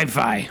freaking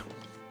Wi-Fi.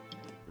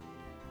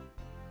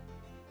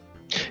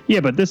 Yeah,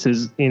 but this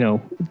is,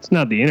 it's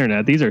not the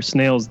internet. These are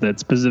snails that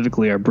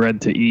specifically are bred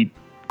to eat.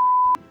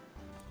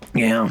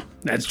 Yeah.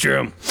 That's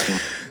true.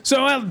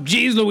 So,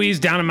 geez Louise,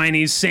 down on my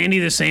knees, Sandy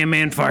the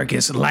Sandman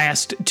Farkas,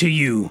 last to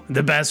you.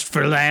 The best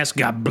for last.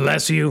 God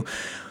bless you.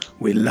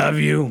 We love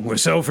you. We're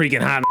so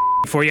freaking hot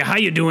for you. How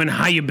you doing?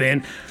 How you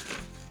been?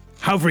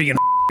 How freaking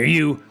are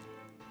you?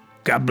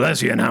 God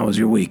bless you, and how was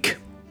your week?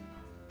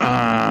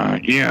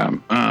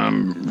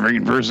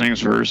 Freaking first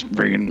things first,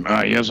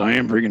 yes, I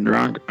am freaking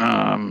drunk.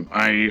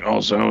 I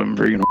also am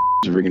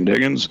freaking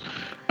Diggins.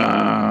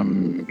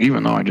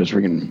 Even though I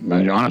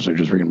honestly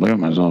just freaking played with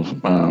myself,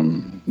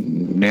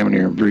 damn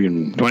near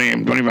freaking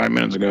 25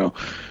 minutes ago.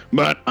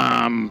 But,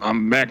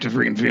 I'm back to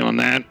freaking feeling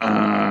that.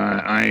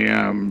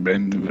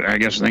 And I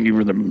guess thank you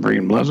for the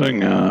freaking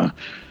blessing.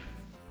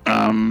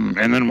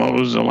 And then what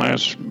was the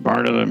last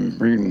part of the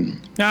freaking...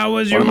 How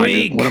was your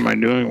week? What am I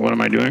doing? What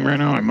am I doing right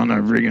now? I'm on the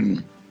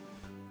freaking...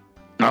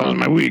 How was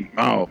my week?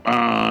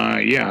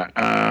 I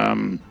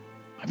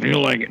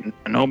feel like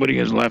nobody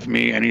has left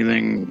me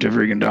anything to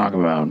freaking talk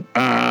about.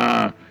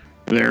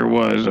 There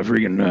was a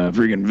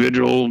freaking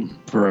vigil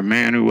for a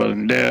man who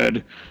wasn't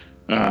dead.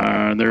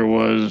 There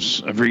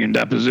was a freaking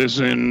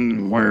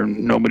deposition where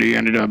nobody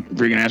ended up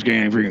freaking asking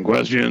any freaking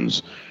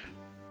questions.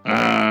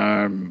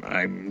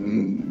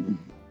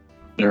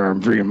 There are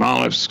freaking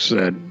mollusks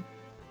that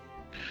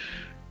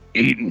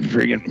eat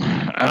freaking.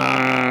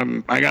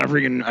 I got a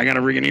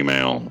freaking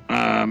email.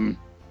 I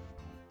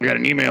got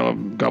an email a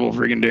couple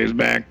freaking days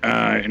back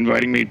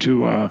inviting me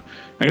to. I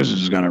guess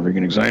this is kind of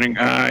freaking exciting.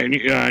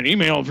 An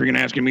email freaking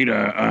asking me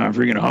to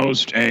freaking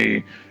host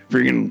a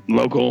freaking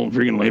local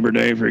freaking Labor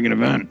Day freaking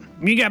event.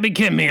 You gotta be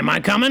kidding me. Am I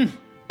coming?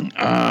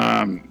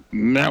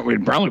 That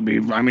would probably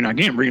be, I mean, I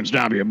can't freaking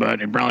stop you, but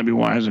it'd probably be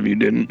wise if you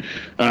didn't.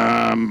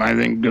 I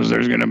think because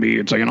there's going to be,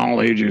 it's like an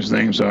all ages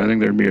thing, so I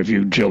think there'd be a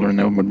few children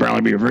that would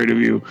probably be afraid of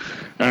you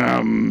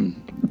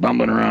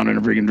bumbling around in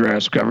a freaking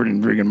dress covered in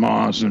freaking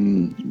moss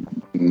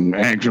and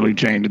actually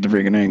chained at the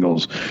freaking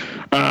ankles.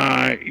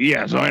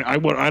 So I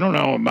don't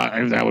know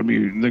about if that would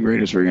be the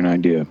greatest freaking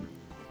idea.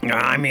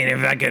 I mean,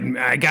 if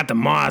I got the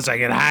moss, I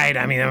could hide.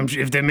 I mean,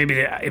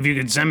 if you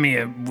could send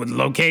me with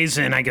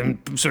location, I can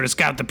sort of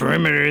scout the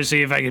perimeter,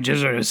 see if I could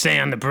just sort of stay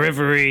on the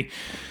periphery.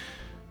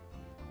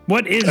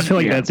 What is? I feel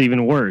like that's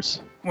even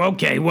worse.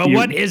 Okay, well,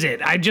 what is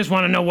it? I just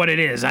want to know what it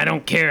is. I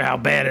don't care how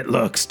bad it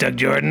looks, Doug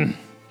Jordan.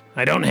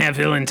 I don't have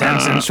ill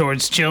intents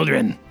towards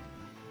children.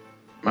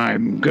 I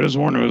could have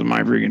sworn it was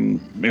my freaking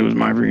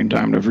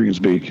time to freaking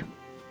speak.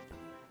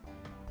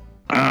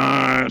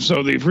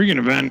 So the freaking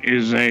event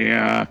is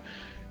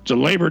it's a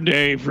Labor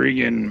Day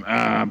freaking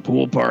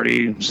pool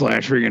party /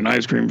 freaking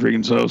ice cream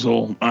freaking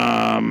social.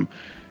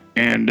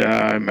 And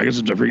I guess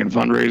it's a freaking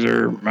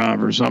fundraiser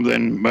for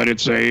something, but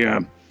it's a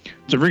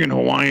freaking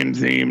Hawaiian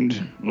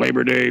themed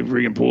Labor Day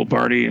freaking pool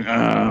party.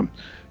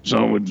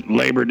 So it's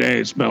Labor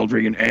Day, spelled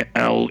freaking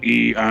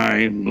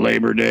LEI,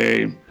 Labor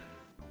Day,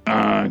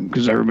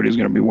 because everybody's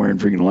going to be wearing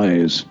freaking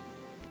lays.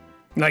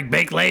 Like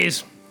baked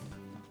lays?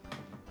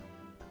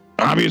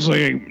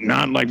 Obviously,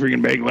 not like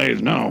freaking baked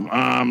lays, no.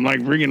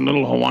 Like freaking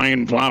little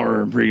Hawaiian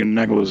flower freaking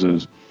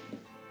necklaces.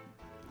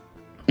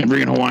 And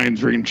freaking Hawaiian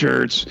freaking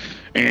shirts.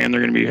 And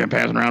they're going to be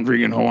passing around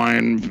freaking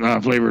Hawaiian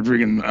flavored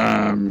freaking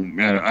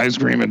ice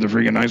cream at the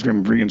freaking ice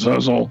cream freaking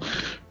social.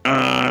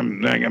 I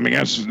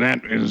guess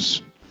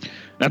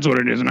that's what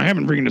it is. And I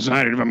haven't freaking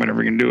decided if I'm going to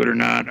freaking do it or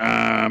not.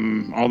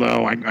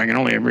 Although I can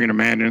only freaking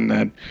imagine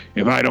that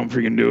if I don't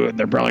freaking do it,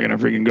 they're probably going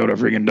to freaking go to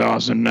freaking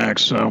Dawson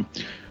next. So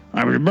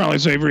I would probably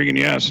say freaking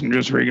yes and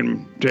just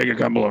freaking take a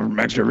couple of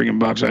extra freaking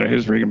bucks out of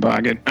his freaking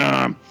pocket.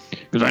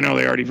 Because I know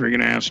they already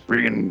freaking asked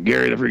freaking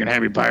Gary the freaking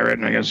Happy Pirate,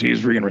 and I guess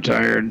he's freaking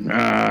retired.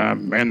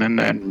 And then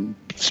that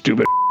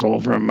stupid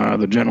asshole from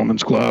the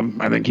Gentleman's Club,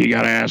 I think he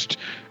got asked.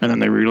 And then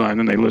they realized,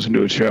 and they listened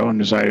to his show and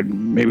decided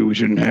maybe we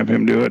shouldn't have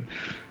him do it.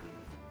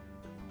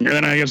 And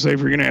then I guess they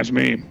freaking asked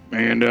me.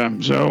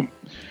 And so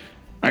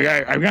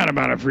I've got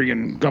about a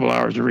freaking couple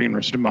hours to freaking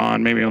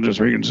respond. Maybe I'll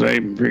just freaking say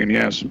freaking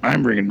yes.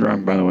 I'm freaking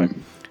drunk, by the way.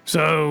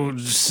 So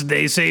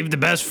they saved the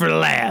best for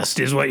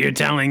last, is what you're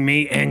telling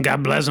me, and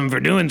God bless them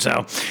for doing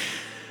so.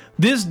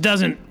 This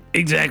doesn't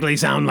exactly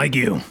sound like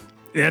you.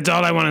 That's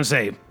all I want to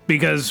say,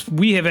 because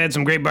we have had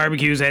some great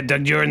barbecues at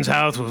Doug Jordan's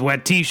house with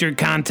wet t-shirt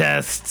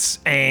contests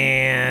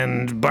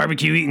and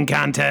barbecue eating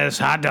contests,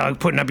 hot dog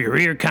putting up your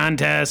rear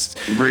contests.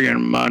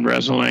 Freaking mud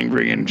wrestling,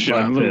 freaking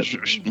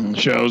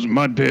shows,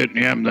 mud pit.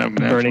 Yeah, that's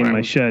burning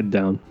my shed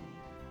down.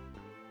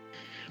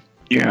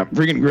 Yeah,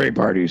 freaking great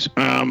parties.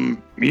 I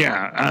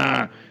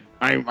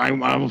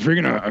will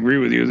freaking agree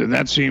with you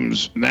that's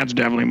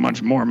definitely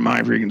much more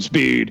my freaking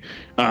speed.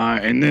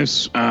 And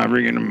this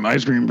freaking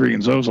ice cream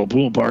freaking social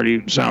pool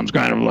party sounds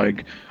kind of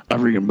like a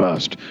freaking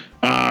bust.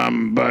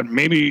 But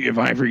maybe if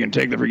I freaking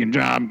take the freaking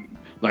job,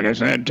 like I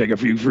said, take a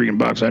few freaking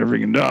bucks out of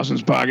freaking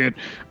Dawson's pocket,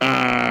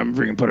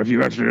 freaking put a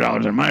few extra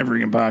dollars in my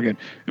freaking pocket,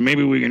 and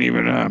maybe we can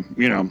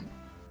even,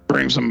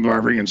 bring some of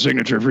our freaking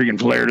signature freaking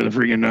flair to the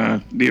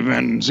freaking the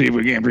event and see if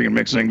we can't freaking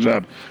mix things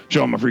up.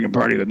 Show them a freaking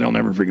party that they'll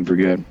never freaking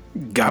forget.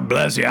 God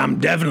bless you. I'm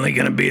definitely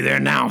going to be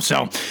there now.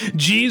 So,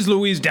 geez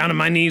Louise, down on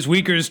my knees,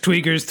 weakers,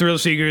 tweakers, thrill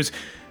seekers.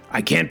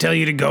 I can't tell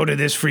you to go to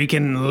this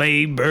freaking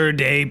Labor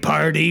Day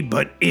party,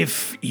 but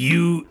if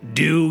you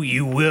do,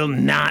 you will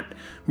not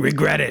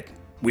regret it.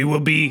 We will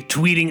be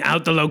tweeting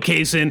out the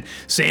location.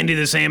 Sandy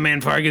the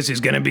Sandman Farkas is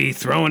going to be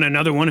throwing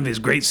another one of his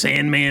great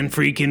Sandman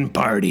freaking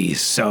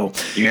parties. So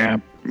Yeah,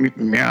 you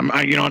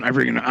know what?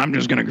 I'm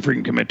just gonna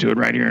freaking commit to it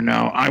right here and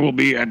now. I will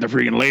be at the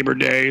freaking Labor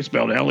Day,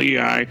 spelled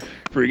LEI,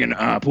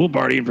 freaking pool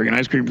party and freaking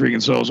ice cream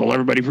freaking social.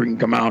 Everybody freaking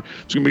come out.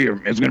 It's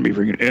gonna be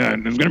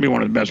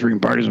one of the best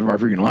freaking parties of our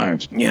freaking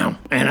lives. yeah,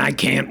 and I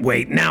can't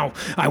wait. Now,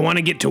 I want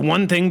to get to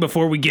one thing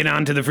before we get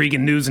on to the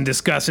freaking news and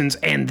discussions,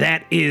 and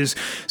that is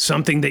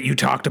something that you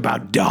talked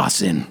about,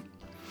 Dawson.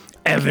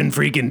 Evan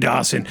freaking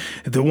Dawson,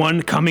 the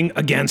one coming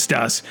against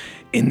us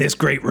in this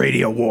great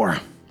radio war.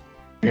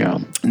 Yeah.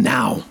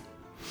 Now,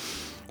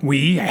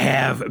 we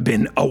have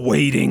been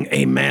awaiting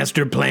a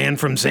master plan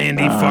from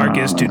Sandy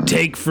Farkas to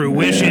take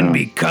fruition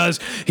because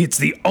it's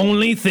the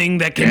only thing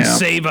that can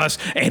save us,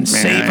 and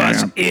save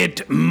us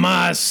it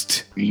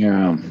must.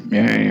 Yeah.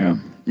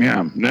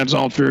 That's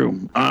all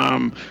true.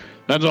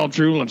 That's all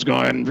true. Let's go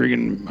ahead and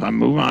freaking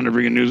move on to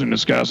freaking news and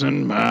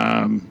discussing.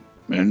 And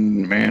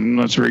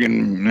let's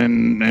freaking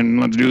and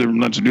let's do the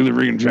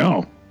freaking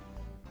show.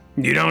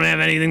 You don't have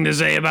anything to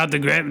say about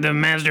the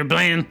master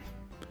plan?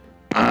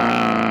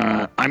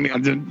 I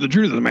mean, the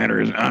truth of the matter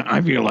is,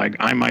 I feel like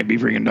I might be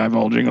freaking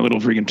divulging a little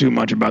freaking too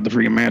much about the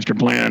freaking master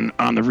plan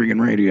on the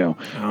freaking radio.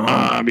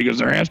 Because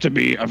there has to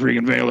be a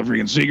freaking veil of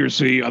freaking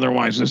secrecy.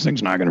 Otherwise, this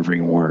thing's not going to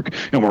freaking work,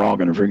 and we're all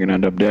going to freaking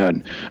end up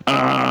dead.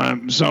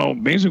 So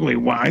basically,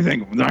 what I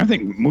think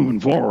moving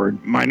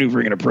forward, my new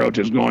freaking approach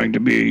is going to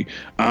be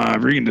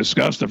freaking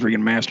discuss the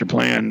freaking master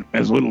plan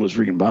as little as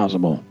freaking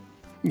possible.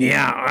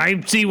 Yeah,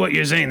 I see what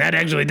you're saying. That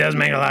actually does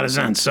make a lot of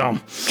sense. So,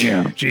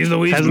 yeah. Geez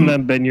Louise. Hasn't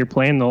that been your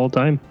plan the whole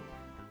time?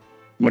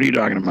 What are you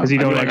talking about? Because you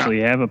don't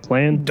actually have a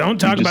plan? Don't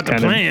talk about the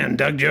plan,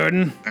 Doug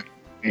Jordan.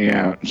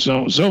 Yeah,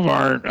 so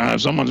far,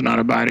 someone's not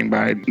abiding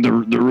by the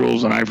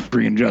rules that I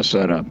freaking just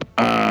set up.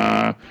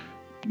 The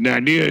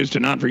idea is to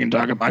not freaking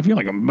talk about, I feel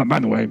like, by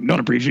the way, don't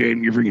appreciate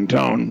your freaking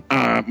tone,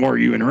 or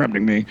you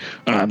interrupting me.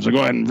 So go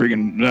ahead and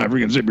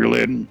freaking zip your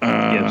lid.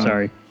 Yeah,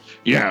 sorry.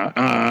 Yeah.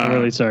 I'm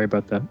really sorry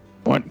about that.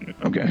 What?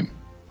 Okay.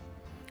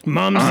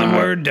 Mum's the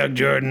word, Doug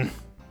Jordan.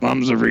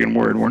 Mum's the freaking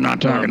word. We're not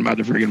talking about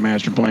the freaking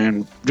master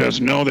plan.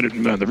 Just know that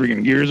the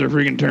freaking gears are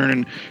freaking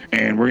turning,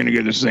 and we're going to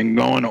get this thing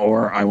going,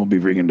 or I will be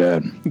freaking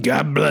dead.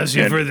 God bless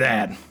you for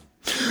that.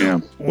 Yeah.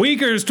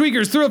 Weakers,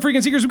 tweakers, thrill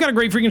freaking seekers, we've got a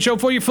great freaking show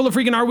for you, full of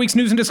freaking our week's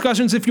news and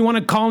discussions. If you want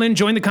to call in,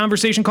 join the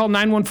conversation, call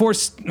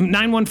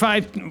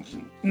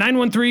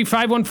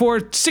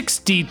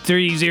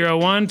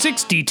 915-6301,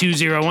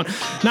 6201,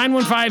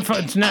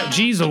 915,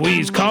 geez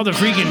Louise, call the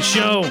freaking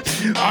show.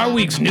 Our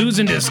week's news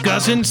and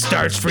discussion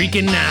starts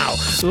freaking now.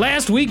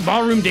 Last week,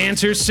 ballroom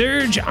dancer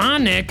Serge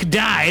Anik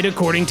died,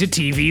 according to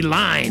TV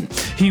Line.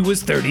 He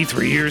was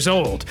 33 years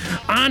old.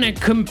 Anik,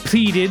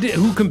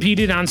 who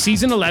competed on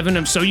season 11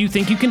 of So You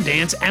Think You Can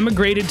Dance,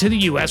 emigrated to the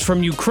U.S.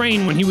 from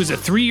Ukraine when he was a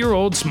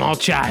 3-year-old small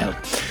child.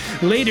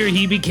 Later,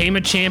 he became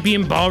a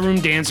champion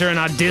ballroom dancer and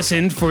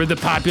auditioned for the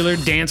popular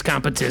dance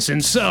competition.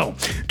 So,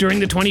 during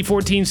the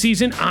 2014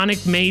 season,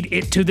 Anik made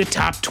it to the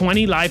top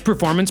 20 live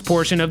performance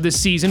portion of the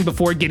season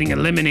before getting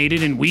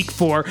eliminated in week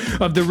 4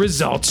 of the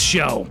results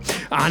show.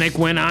 Anik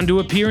went on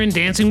to appear in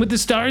Dancing with the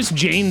Stars,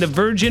 Jane the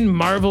Virgin,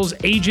 Marvel's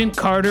Agent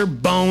Carter,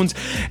 Bones,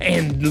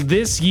 and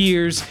this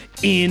year's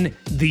In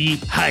the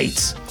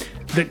Heights.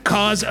 The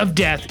cause of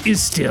death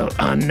is still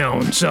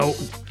unknown. So,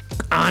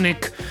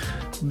 Anik,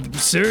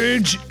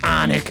 Serge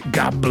Anik,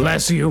 God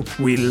bless you.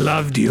 We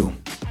loved you.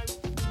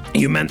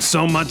 You meant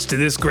so much to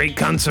this great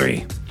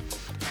country.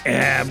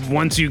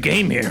 Once you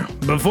came here.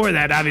 Before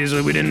that,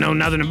 obviously, we didn't know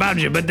nothing about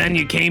you, but then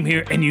you came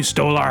here and you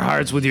stole our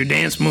hearts with your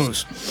dance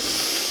moves.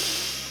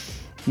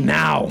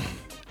 Now,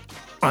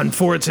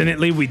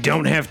 unfortunately, we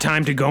don't have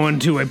time to go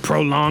into a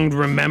prolonged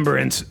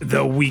remembrance,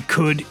 though we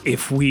could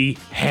if we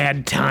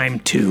had time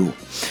to.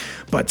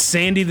 But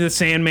Sandy the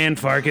Sandman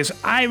Farkas,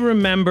 I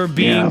remember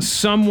being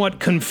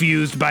somewhat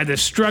confused by the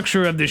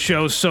structure of the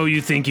show So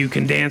You Think You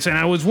Can Dance, and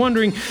I was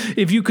wondering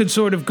if you could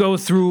sort of go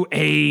through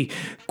a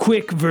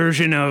quick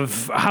version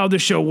of how the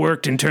show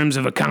worked in terms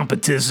of a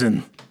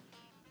competition.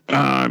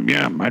 I'd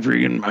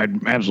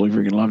absolutely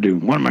freaking love to.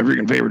 One of my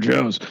freaking favorite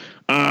shows.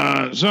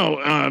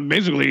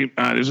 Basically,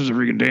 this is a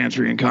freaking dance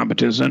freaking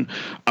competition,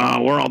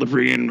 where all the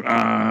freaking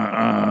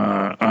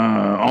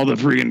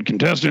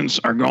contestants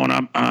are going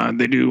up.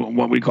 They do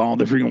what we call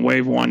the freaking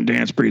Wave 1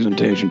 dance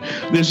presentation.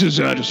 This is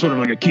just sort of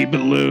like a keep it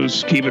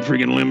loose, keep it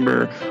freaking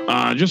limber,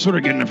 just sort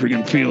of getting a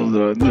freaking feel of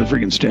the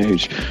freaking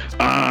stage.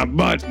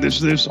 But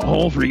this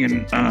whole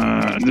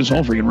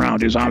freaking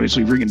round is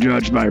obviously freaking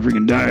judged by a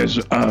freaking dice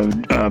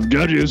of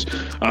judges,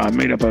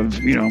 made up of,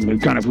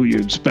 kind of who you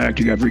expect.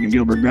 You got freaking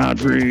Gilbert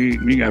Godfrey,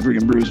 you got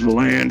freaking Bruce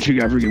Vilanch, you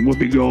got freaking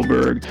Whoopi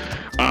Goldberg.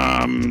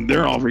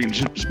 They're all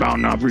freaking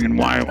spouting out freaking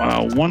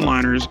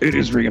one-liners. It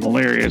is freaking freaking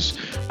hilarious.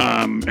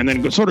 And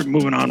then sort of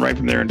moving on right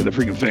from there into the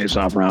freaking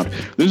face-off round.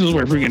 This is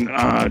where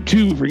freaking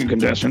two freaking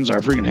contestants are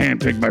freaking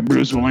handpicked by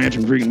Bruce Valanche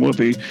and freaking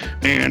Whoopi,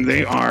 and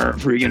they are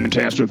freaking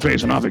tasked with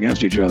facing off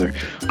against each other.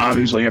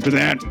 Obviously, after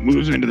that,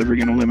 moves into the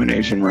freaking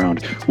elimination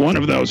round. One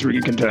of those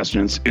freaking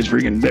contestants is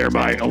freaking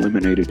thereby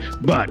eliminated.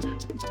 But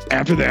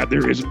after that,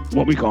 there is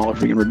what we call a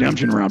freaking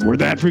redemption round, where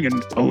that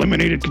freaking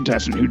eliminated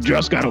contestant who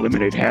just got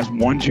eliminated has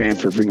one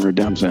chance for freaking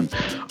redemption.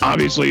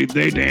 Obviously,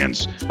 they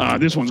dance.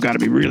 This one's got to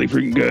be really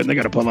freaking good. They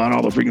got to pull out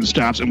all the freaking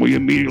stops, and we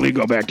immediately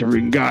go back to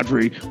freaking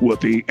Godfrey,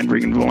 Whoopi, and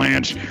freaking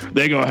Valanche.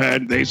 They go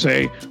ahead, they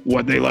say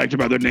what they liked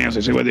about their dance,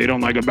 they say what they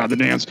don't like about the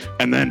dance,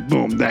 and then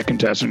boom, that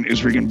contestant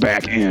is freaking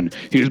back in.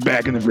 He is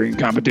back in the freaking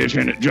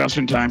competition just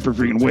in time for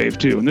freaking wave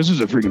 2, and this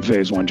is a freaking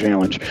phase 1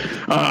 challenge.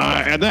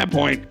 At that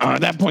point,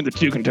 the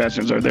two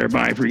contestants are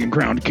thereby freaking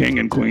crowned king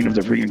and queen of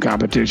the freaking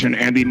competition,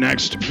 and the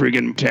next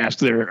freaking task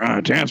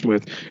they're tasked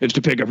with is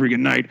to pick a freaking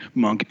knight,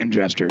 monk, and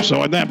jester.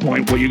 So at that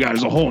point, what you got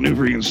is a whole new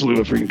freaking slew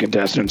of freaking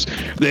contestants.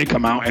 They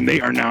come out and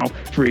they are now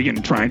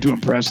freaking trying to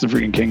impress the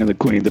freaking king and the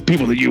queen, the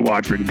people that you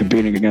watched freaking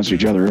competing against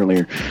each other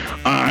earlier.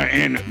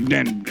 And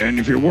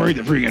if you're worried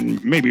that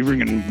freaking maybe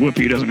freaking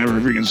Whoopi doesn't ever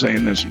freaking say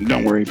in this,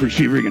 don't worry,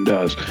 she freaking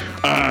does.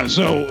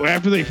 So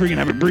after they freaking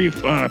have a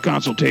brief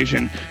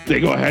consultation, they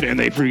go ahead and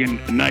they freaking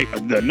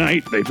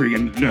they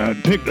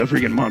freaking pick the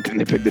freaking monk and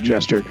they pick the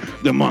jester.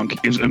 The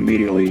monk is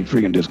immediately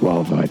freaking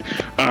disqualified.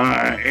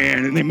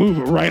 And they move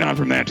right on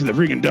from that to the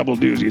freaking double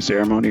doozy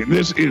ceremony.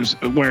 This is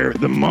where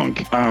the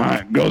monk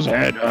goes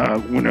ahead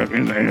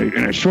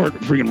in a short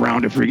freaking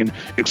round of freaking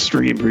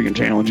extreme freaking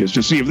challenges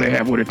to see if they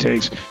have what it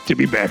takes to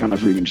be back on the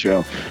freaking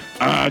show.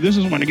 This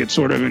is when it gets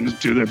sort of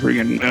into the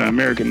freaking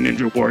American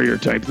Ninja Warrior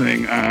type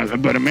thing.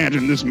 But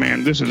imagine this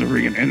man, this is a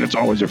freaking, and it's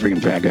always a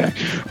freaking fat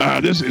guy.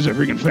 This is a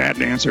freaking fat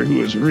dancer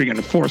who is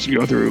freaking forced to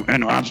go through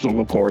an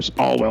obstacle course,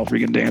 all while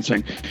freaking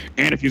dancing.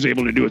 And if he's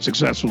able to do it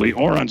successfully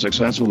or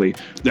unsuccessfully,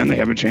 then they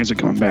have a chance of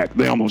coming back.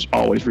 They almost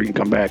always freaking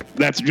come back.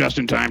 That's just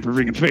in time for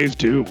freaking phase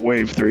 2,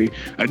 wave 3.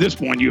 At this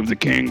point, you have the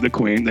king, the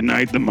queen, the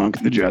knight, the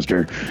monk, the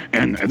jester.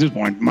 And at this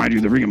point, mind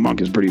you, the freaking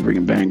monk is pretty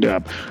freaking banged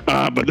up.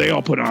 But they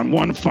all put on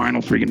one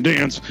final freaking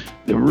dance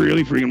to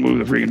really freaking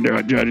move the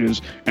freaking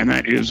judges. And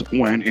that is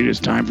when it is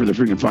time for the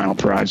freaking final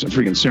prize, a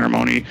freaking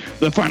ceremony.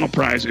 The final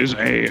prize is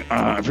a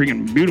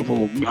freaking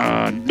beautiful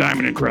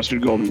diamond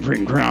encrusted golden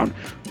freaking crown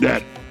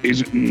that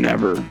is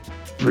never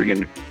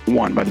freaking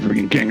won by the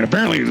freaking king. And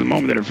apparently the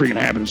moment that it freaking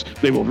happens,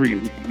 they will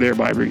freaking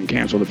thereby freaking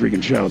cancel the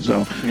freaking show.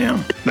 So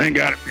yeah, thank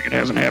God it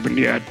hasn't happened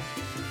yet,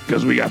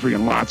 because we got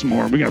freaking lots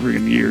more. We got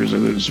freaking years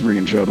of this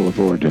freaking show to look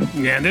forward to.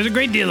 Yeah, there's a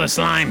great deal of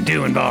slime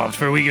too involved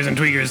for Weakers and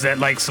Tweakers that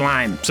like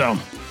slime. So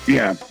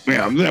yeah.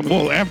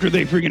 Well, after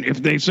they freaking,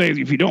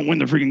 if you don't win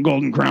the freaking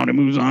golden crown, it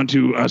moves on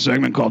to a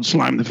segment called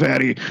Slime the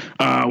Fatty,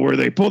 where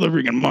they pull the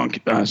freaking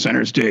monk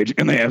center stage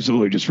and they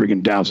absolutely just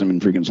freaking douse him in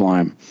freaking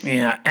slime.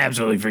 Yeah,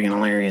 absolutely freaking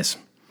hilarious.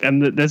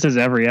 And this is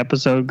every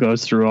episode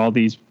goes through all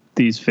these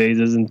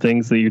phases and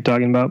things that you're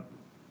talking about?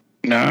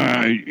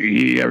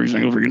 Every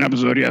single freaking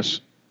episode, yes.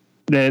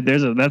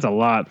 That's a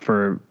lot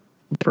for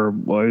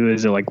what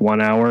is it, like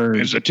 1 hour?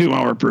 It's a 2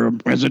 hour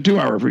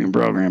freaking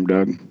program,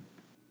 Doug.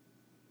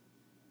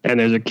 And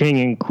there's a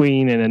king and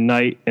queen and a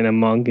knight and a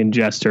monk and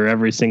jester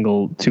every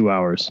single 2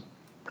 hours.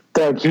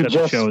 Doug,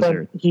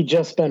 he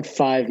just spent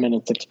 5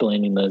 minutes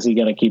explaining this. You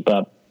got to keep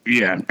up.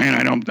 Yeah, and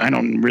I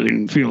don't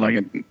really feel like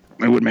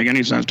it would make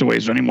any sense to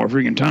waste any more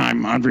freaking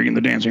time on freaking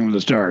the Dancing with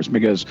the Stars,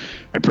 because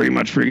I pretty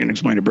much freaking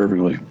explained it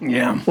perfectly.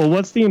 Yeah. Well,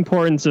 what's the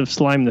importance of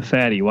Slime the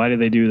Fatty? Why do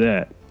they do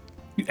that?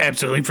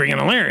 Absolutely freaking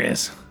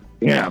hilarious.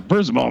 Yeah,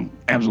 first of all,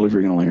 absolutely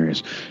freaking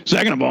hilarious.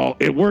 Second of all,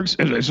 it works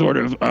as a sort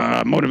of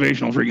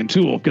motivational freaking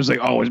tool, because they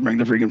always bring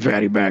the freaking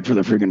fatty back for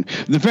the freaking...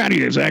 The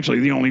fatty is actually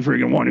the only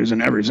freaking one who's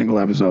in every single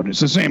episode. It's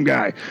the same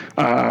guy,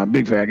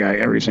 big fat guy,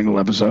 every single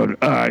episode.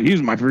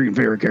 He's my freaking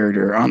favorite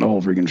character on the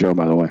whole freaking show,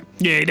 by the way.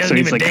 Yeah, he doesn't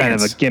even dance. Kind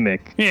of a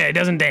gimmick. Yeah, he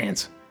doesn't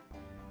dance.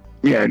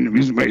 Yeah,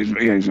 he's a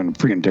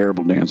freaking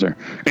terrible dancer.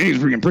 And he's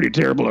freaking pretty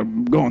terrible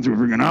at going through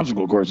freaking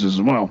obstacle courses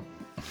as well.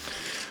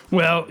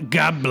 Well,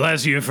 God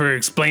bless you for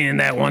explaining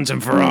that once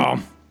and for all.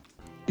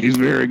 He's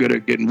very good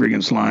at getting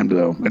freaking slimed,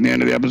 though. At the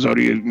end of the episode,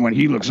 when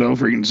he looks so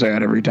freaking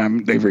sad every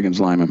time they freaking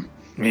slime him.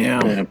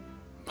 Yeah.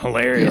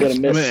 Hilarious.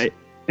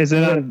 Is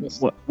it on?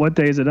 What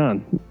day is it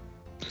on?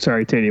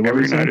 Sorry, Teddy.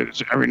 Every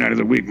night of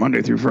the week,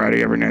 Monday through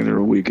Friday, every night of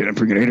the week at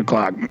freaking 8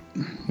 o'clock.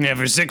 Yeah,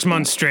 for 6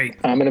 months straight.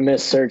 I'm going to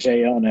miss Serge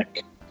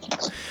Ionic.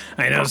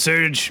 I know,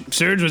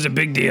 Serge was a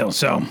big deal,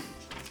 so.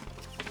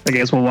 I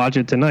guess we'll watch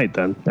it tonight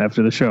then,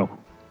 after the show.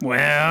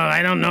 Well,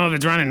 I don't know if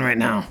it's running right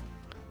now.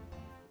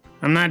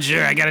 I'm not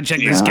sure. I got to check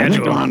the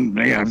schedule.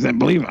 I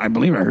believe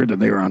I heard that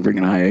they were on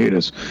freaking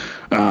hiatus.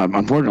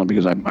 Unfortunately,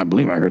 because I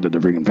believe I heard that the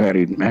freaking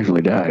fatty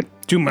actually died.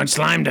 Too much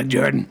slime, Doug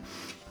Jordan.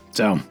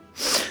 So,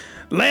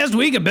 Last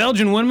week, a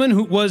Belgian woman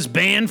who was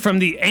banned from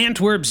the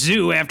Antwerp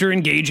Zoo after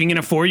engaging in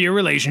a 4-year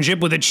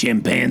relationship with a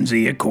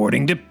chimpanzee,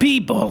 according to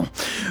People.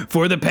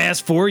 For the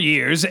past 4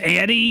 years,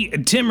 Addie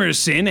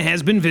Timerson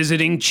has been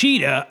visiting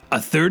Cheetah, a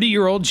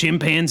 30-year-old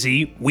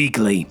chimpanzee,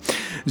 weekly.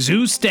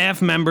 Zoo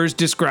staff members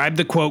described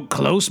the, quote,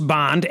 close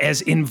bond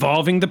as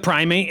involving the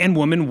primate and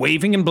woman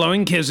waving and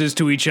blowing kisses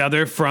to each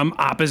other from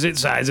opposite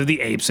sides of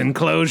the ape's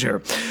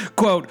enclosure.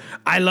 Quote,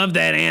 I love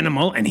that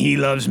animal and he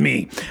loves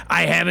me.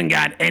 I haven't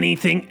got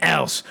anything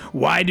else.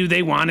 Why do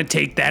they want to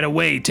take that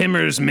away?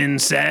 Timmerman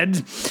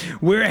said,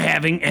 we're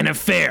having an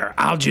affair,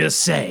 I'll just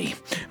say.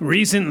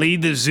 Recently,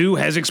 the zoo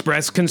has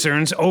expressed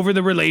concerns over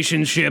the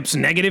relationship's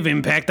negative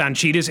impact on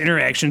cheetah's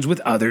interactions with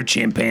other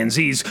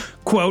chimpanzees.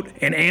 Quote,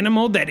 an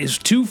animal that is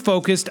too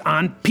focused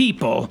on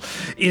people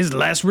is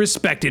less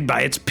respected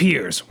by its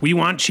peers. We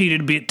want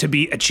cheetah to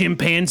be a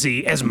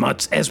chimpanzee as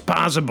much as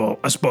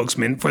possible, a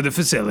spokesman for the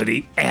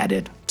facility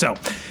added. So,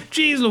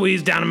 geez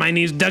Louise, down on my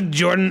knees. Doug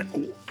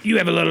Jordan, you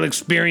have a little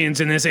experience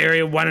in this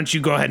area. Why don't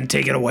you go ahead and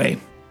take it away?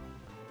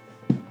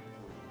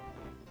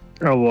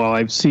 Oh, well,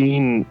 I've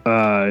seen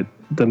the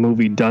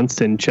movie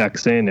Dunstan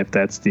Checks In, if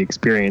that's the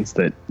experience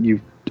that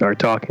you are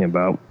talking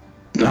about.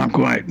 Not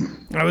quite.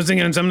 I was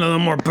thinking of something a little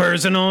more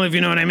personal, if you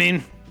know what I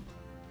mean.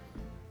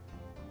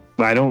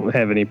 I don't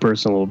have any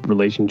personal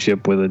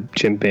relationship with a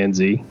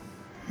chimpanzee.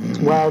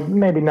 Well,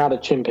 maybe not a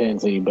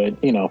chimpanzee, but,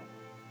 you know,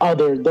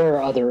 there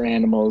are other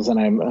animals,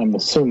 and I'm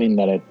assuming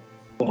that it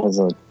has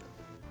a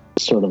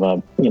sort of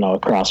a, you know, a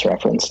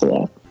cross-reference to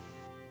that.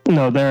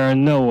 No, there are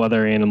no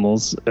other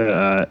animals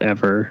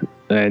ever,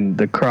 and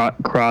the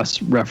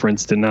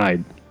cross-reference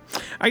denied.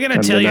 I gotta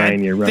tell you, I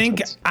think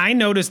reference. I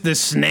noticed the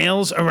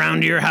snails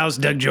around your house,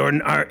 Doug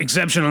Jordan, are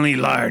exceptionally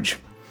large.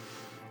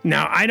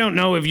 Now, I don't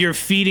know if you're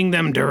feeding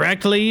them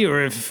directly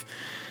or if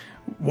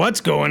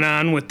what's going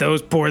on with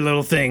those poor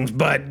little things,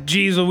 but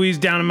geez Louise,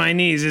 down on my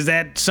knees, is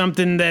that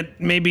something that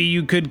maybe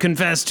you could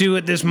confess to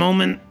at this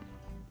moment?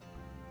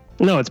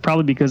 No, it's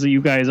probably because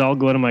you guys all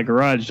go to my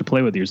garage to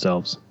play with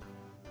yourselves.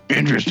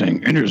 Interesting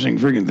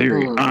freaking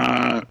theory.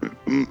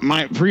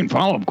 My freaking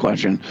follow-up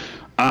question.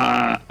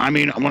 I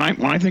mean, when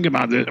I think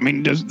about this, I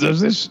mean, does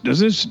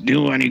this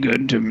do any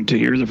good to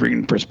hear the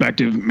freaking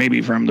perspective,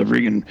 maybe from the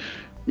freaking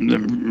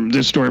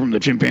this story from the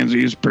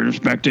chimpanzee's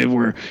perspective,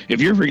 where if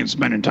you're freaking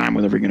spending time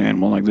with a freaking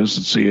animal like this,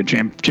 let's see a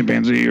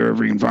chimpanzee or a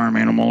freaking farm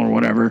animal or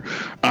whatever,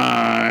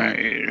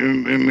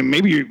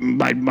 maybe you,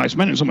 by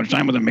spending so much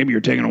time with them, maybe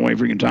you're taking away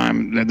freaking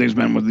time that they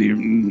spend with the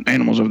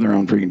animals of their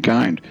own freaking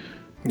kind.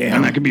 Yeah,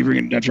 and that could be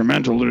freaking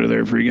detrimental to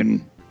their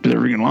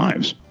freaking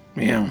lives.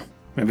 Yeah,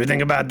 ever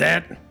think about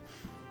that?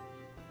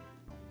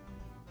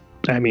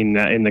 I mean,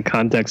 in the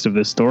context of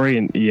this story,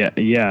 and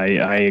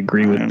I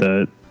agree with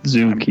the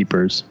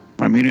zookeepers.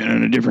 I mean it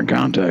in a different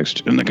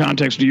context, in the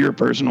context of your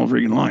personal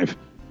freaking life.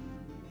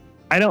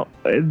 I don't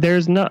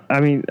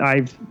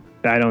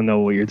know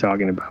what you're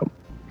talking about.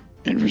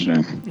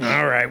 Interesting.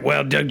 All right.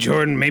 Well, Doug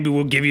Jordan, maybe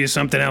we'll give you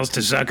something else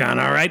to suck on,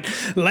 all right?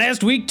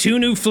 Last week, 2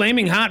 new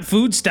Flaming Hot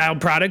food-style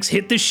products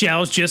hit the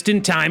shelves just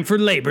in time for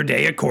Labor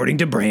Day, according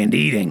to Brand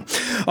Eating.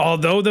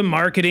 Although the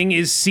marketing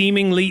is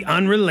seemingly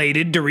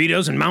unrelated,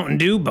 Doritos and Mountain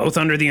Dew, both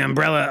under the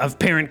umbrella of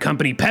parent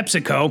company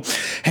PepsiCo,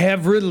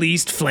 have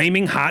released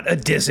Flaming Hot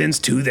additions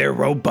to their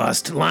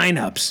robust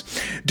lineups.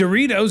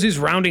 Doritos is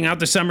rounding out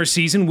the summer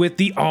season with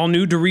the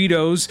all-new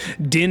Doritos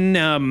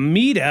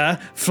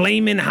Dinamita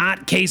Flamin'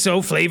 Hot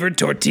Queso-flavored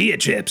tortilla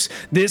chips.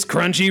 This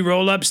crunchy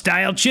roll-up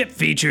style chip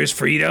features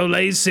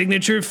Frito-Lay's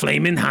signature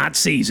Flamin' Hot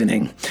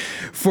seasoning.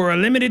 For a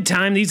limited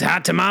time, these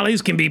hot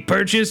tamales can be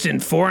purchased in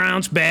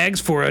 4-ounce bags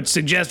for a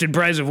suggested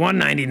price of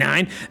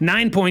 $1.99,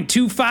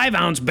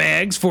 9.25-ounce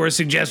bags for a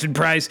suggested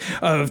price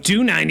of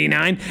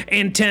 $2.99,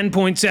 and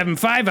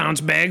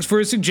 10.75-ounce bags for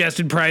a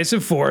suggested price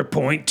of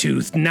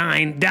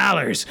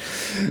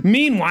 $4.29.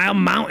 Meanwhile,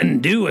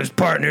 Mountain Dew has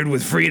partnered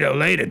with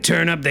Frito-Lay to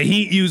turn up the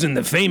heat using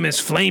the famous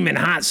Flamin'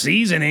 Hot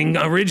seasoning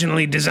originally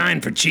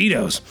designed for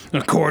Cheetos.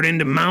 According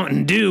to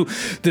Mountain Dew,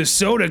 the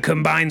soda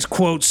combines,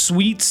 quote,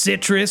 sweet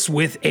citrus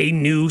with a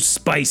new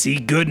spicy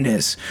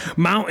goodness.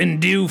 Mountain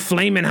Dew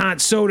Flamin' Hot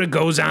Soda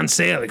goes on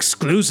sale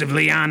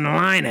exclusively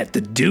online at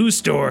the Dew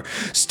Store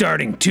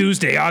starting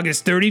Tuesday,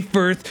 August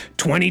 31st,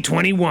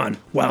 2021,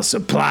 while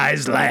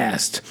supplies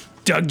last.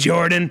 Doug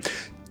Jordan,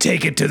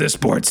 take it to the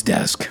sports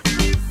desk.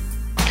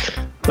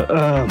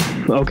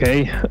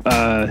 Okay.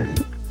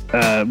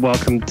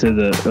 Welcome to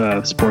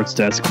the sports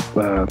desk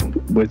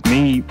with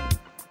me,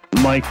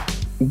 Mike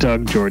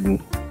Doug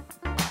Jordan.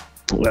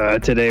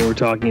 Today we're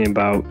talking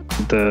about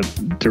the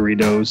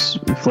Doritos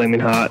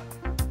Flamin' Hot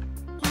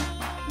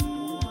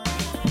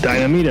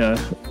Dinamita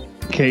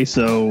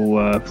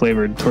Queso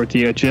flavored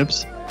tortilla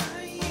chips.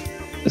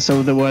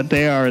 So what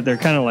they are, they're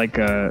kind of like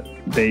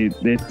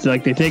it's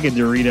like they take a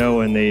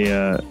Dorito and they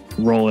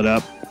roll it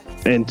up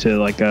into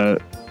like a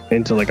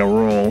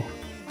roll.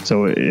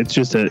 So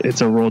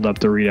it's a rolled up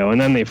Dorito, and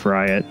then they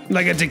fry it.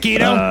 Like a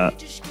taquito?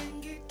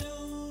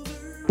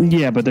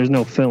 Yeah, but there's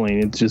no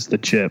filling. It's just the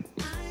chip.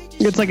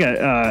 It's like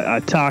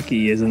a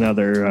Taki is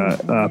another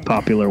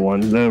popular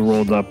one, the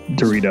rolled up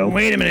Dorito.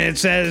 Wait a minute, it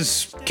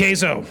says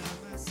queso.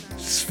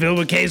 It's filled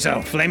with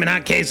queso, flaming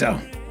hot queso.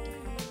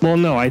 Well,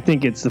 no, I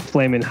think it's the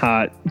flaming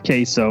hot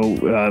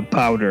queso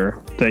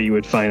powder that you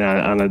would find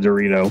on a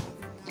Dorito.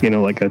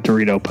 Like a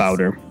Dorito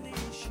powder.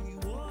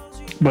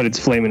 But it's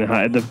flaming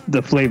hot.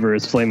 The flavor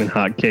is flaming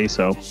hot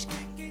queso.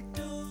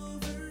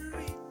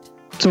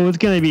 So it's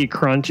gonna be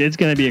crunch. It's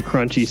gonna be a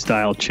crunchy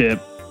style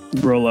chip,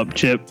 roll up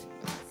chip.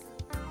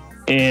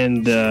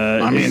 And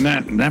I mean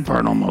that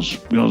part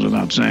almost goes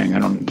without saying. I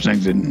don't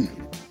think that.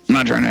 I'm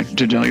not trying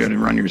to tell you how to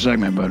run your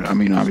segment, but I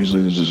mean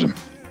obviously this is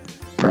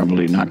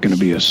probably not going to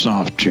be a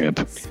soft chip.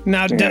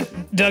 Now,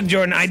 Doug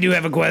Jordan, I do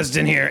have a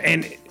question here,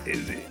 and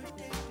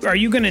are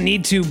you going to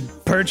need to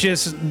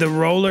purchase the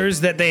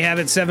rollers that they have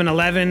at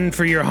 7-Eleven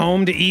for your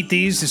home to eat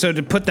these? So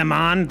to put them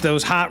on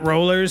those hot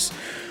rollers,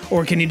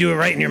 or can you do it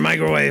right in your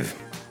microwave?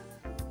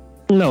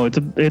 No,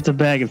 it's a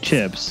bag of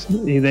chips.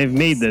 They've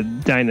made the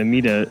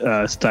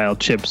Dynamita style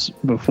chips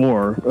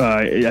before.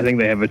 I think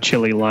they have a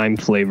chili lime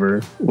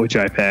flavor, which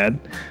I've had.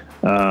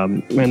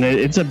 And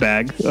it's a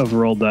bag of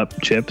rolled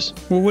up chips.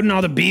 Well, wouldn't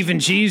all the beef and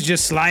cheese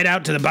just slide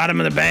out to the bottom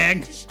of the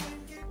bag?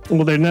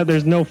 Well,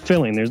 there's no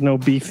filling. There's no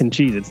beef and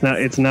cheese. It's not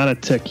a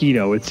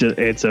taquito.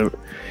 It's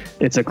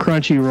a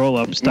crunchy roll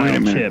up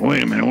style chip.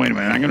 Wait a minute.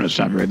 I'm gonna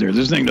stop right there.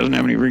 This thing doesn't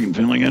have any freaking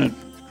filling in it.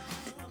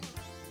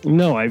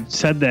 No, I've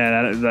said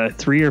that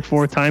 3 or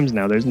 4 times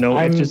now. It's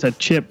just a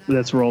chip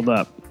that's rolled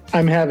up.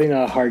 I'm having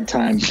a hard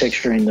time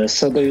picturing this.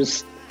 So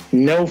there's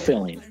no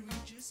filling.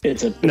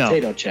 It's a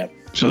potato chip.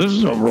 So this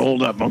is a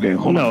rolled up. Okay,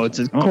 hold on. No, it's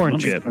a corn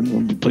chip.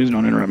 Please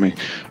don't interrupt me.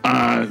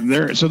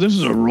 So this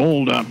is a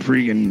rolled up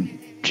freaking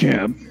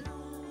chip.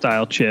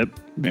 Style chip.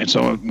 And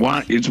so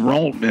it's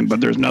rolled, but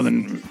there's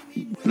nothing.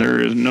 There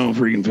is no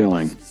freaking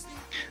filling.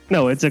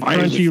 No, it's a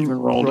crunchy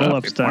roll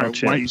up style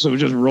chip. So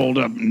it's just rolled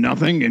up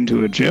nothing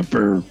into a chip,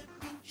 or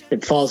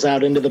it falls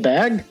out into the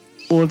bag?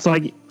 Well, it's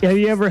like, have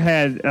you ever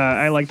had,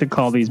 I like to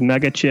call these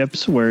mega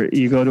chips, where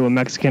you go to a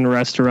Mexican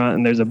restaurant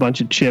and there's a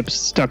bunch of chips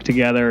stuck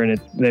together and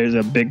there's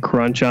a big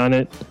crunch on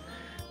it.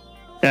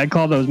 I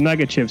call those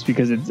mega chips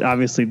because it's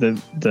obviously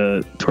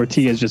the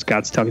tortillas just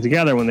got stuck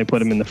together when they put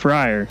them in the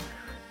fryer.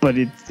 But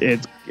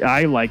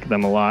I like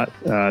them a lot.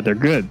 They're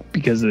good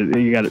because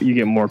you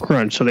get more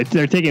crunch. So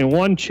they're taking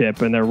one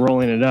chip and they're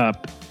rolling it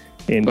up.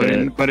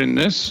 But in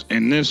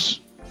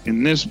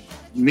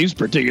these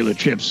particular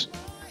chips,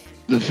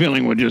 the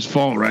filling would just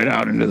fall right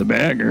out into the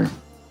bag, or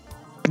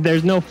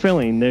there's no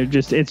filling.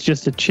 It's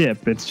just a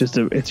chip. It's just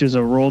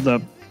a rolled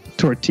up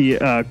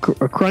tortilla, a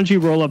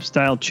crunchy roll up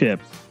style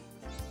chip.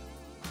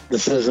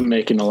 This isn't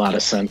making a lot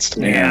of sense to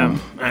me. Yeah,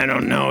 I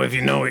don't know if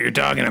you know what you're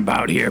talking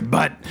about here,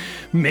 but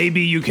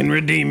maybe you can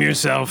redeem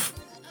yourself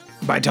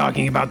by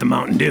talking about the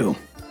Mountain Dew.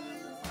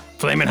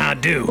 Flamin' Hot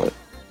Dew.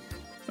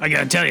 I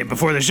gotta tell you,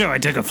 before the show, I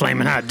took a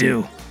Flamin' Hot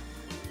Dew.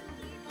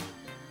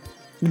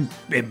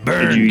 It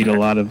burned. Did you eat a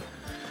lot of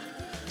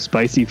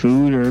spicy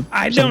food or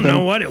I don't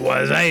know what it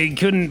was. I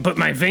couldn't put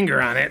my finger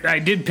on it. I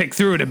did pick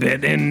through it a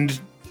bit, and...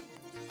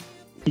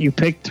 You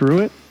picked through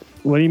it?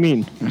 What do you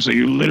mean? So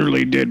you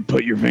literally did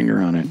put your finger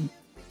on it?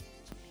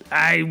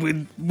 I did.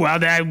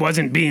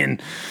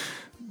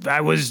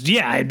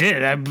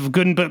 I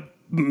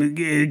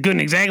couldn't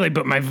exactly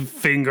put my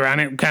finger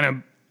on it. Kind of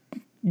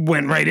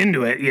went right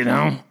into it, you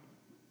know?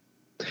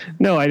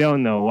 No, I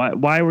don't know.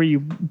 Why were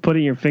you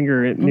putting your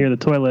finger near the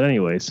toilet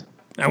anyways?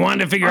 I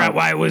wanted to figure out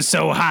why it was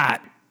so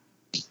hot.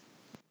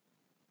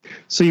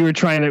 So you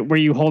were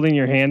you holding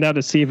your hand out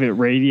to see if it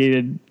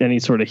radiated any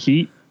sort of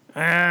heat?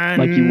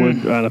 Like you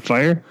would on a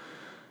fire?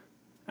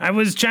 I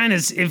was trying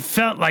to, it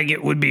felt like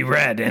it would be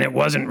red, and it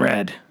wasn't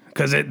red.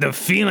 Because the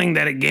feeling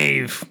that it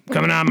gave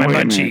coming out of my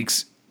butt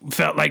cheeks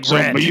felt like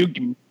red.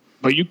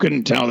 But you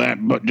couldn't tell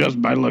that but just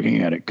by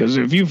looking at it. Because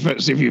if you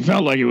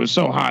felt like it was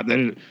so hot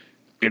that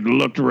it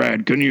looked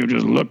red, couldn't you have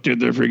just looked at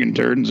the freaking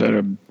turd instead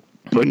of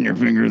putting your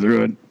finger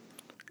through it?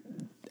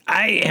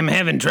 I am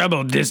having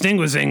trouble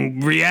distinguishing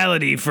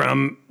reality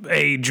from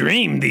a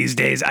dream these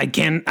days. I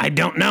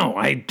don't know.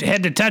 I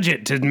had to touch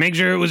it to make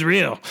sure it was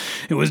real.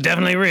 It was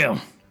definitely real.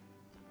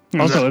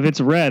 Also, if it's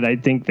red, I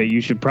think that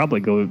you should probably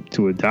go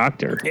to a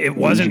doctor. It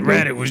wasn't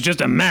red. It was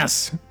just a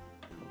mess.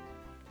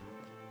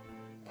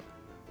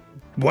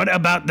 What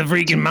about the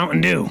freaking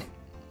Mountain Dew?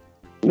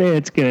 Yeah,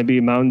 it's going to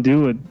be Mountain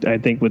Dew, I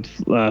think, with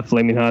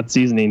flaming hot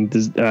seasoning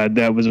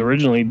that was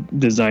originally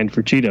designed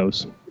for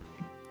Cheetos.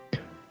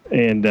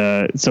 And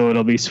so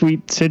it'll be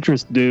sweet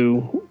citrus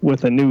dew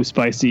with a new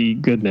spicy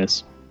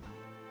goodness.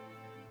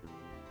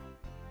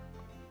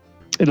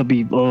 It'll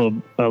be a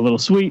little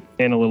sweet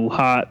and a little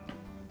hot.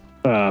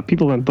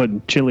 People have been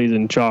putting chilies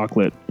in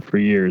chocolate for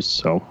years,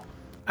 so.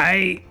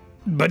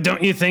 But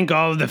don't you think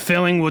all of the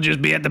filling will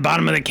just be at the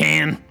bottom of the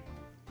can?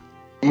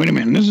 Wait a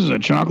minute, this is a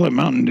chocolate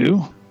Mountain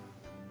Dew?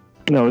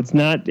 No, it's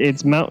not.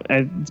 It's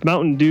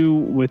Mountain Dew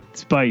with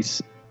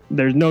spice.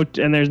 There's no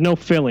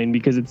filling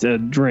because it's a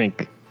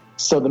drink.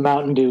 So the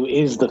Mountain Dew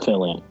is the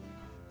filling.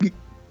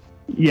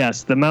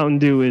 Yes, the Mountain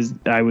Dew is,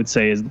 I would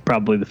say, is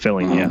probably the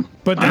filling. Yeah,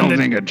 But I then don't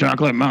think a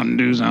chocolate Mountain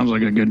Dew sounds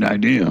like a good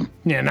idea.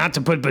 yeah, not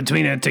to put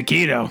between a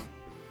taquito.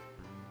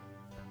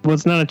 well,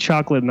 it's not a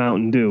chocolate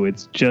Mountain Dew.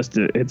 It's just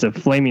it's a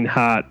flaming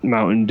hot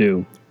Mountain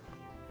Dew.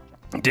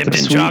 Dipped in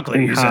sweet chocolate,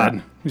 and you hot.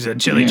 said. You said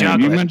chili You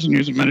chocolate.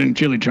 mentioned you mentioned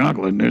chili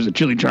chocolate. There's a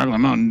chili chocolate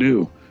Mountain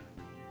Dew.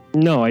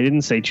 No, I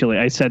didn't say chili.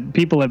 I said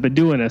people have been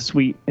doing a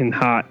sweet and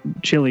hot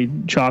chili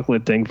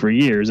chocolate thing for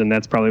years, and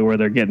that's probably where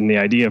they're getting the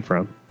idea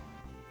from.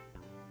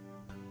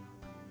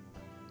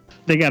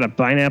 They got a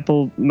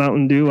pineapple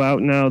Mountain Dew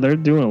out now. They're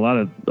doing a lot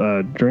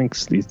of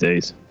drinks these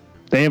days.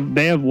 They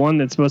have one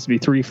that's supposed to be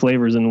 3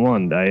 flavors in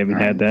one. I haven't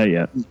had that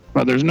yet.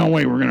 But there's no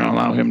way we're going to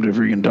allow him to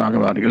freaking talk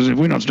about it, because if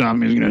we don't stop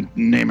him, he's going to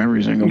name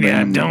every single Yeah,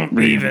 band.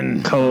 don't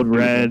even. Code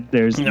Red.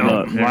 There's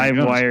No, Live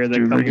goes. Wire that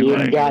Dude, comes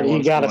Ricky back every You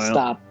once gotta in a while.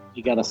 stop.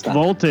 You gotta stop.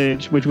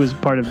 Voltage, which was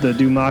part of the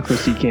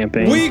Democracy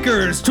campaign.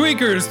 Weakers,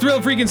 tweakers, thrill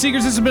freaking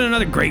seekers. This has been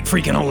another great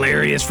freaking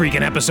hilarious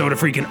freaking episode of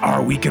freaking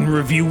Our Week in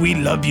Review. We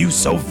love you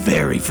so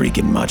very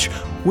freaking much.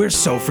 We're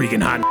so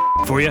freaking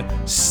hot for you.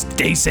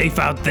 Stay safe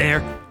out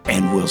there,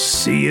 and we'll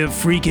see you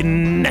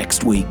freaking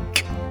next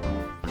week.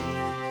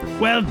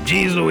 Well,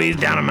 geez Louise,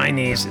 down on my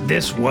knees.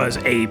 This was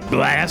a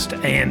blast,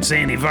 and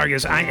Sandy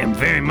Vargas, I am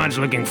very much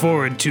looking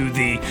forward to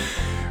the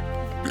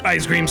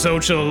ice cream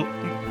social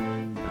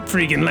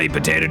freaking late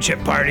potato chip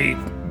party,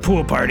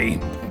 pool party,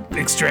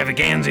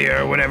 extravaganza,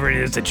 or whatever it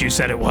is that you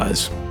said it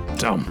was.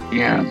 So,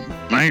 Yeah,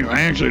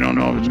 I actually don't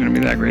know if it's going to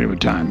be that great of a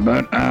time,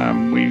 but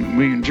we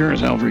can sure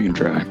as hell freaking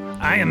try.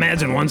 I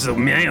imagine once the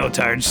mayo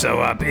tarts show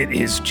up, it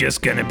is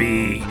just gonna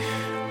be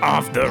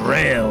off the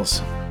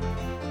rails.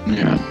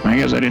 Yeah, I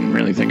guess I didn't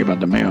really think about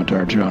the mayo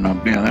tart showing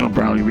up. Yeah, that'll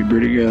probably be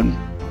pretty good.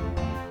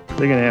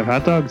 They're gonna have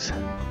hot dogs.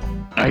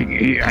 I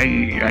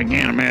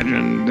can't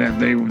imagine that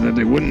they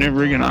wouldn't have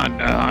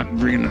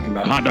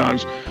freaking hot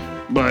dogs,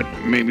 but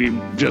maybe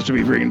just to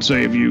be freaking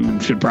safe, you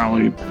should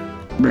probably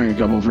bring a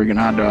couple freaking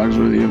hot dogs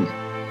with you.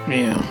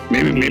 Yeah.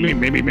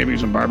 Maybe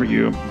some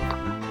barbecue.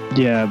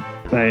 Yeah,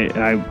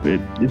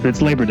 if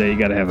it's Labor Day, you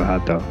gotta have a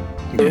hot dog.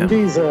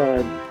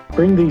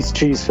 Bring these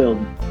cheese-filled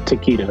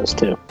taquitos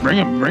too. Bring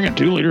a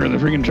 2-liter of the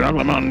freaking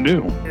chocolate Mountain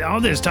Dew.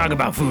 All this talk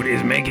about food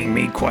is making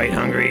me quite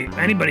hungry.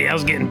 Anybody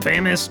else getting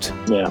famous?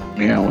 Yeah.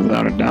 Yeah,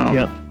 without a doubt.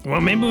 Yep.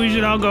 Well, maybe we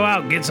should all go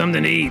out and get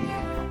something to eat.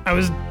 I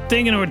was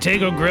thinking of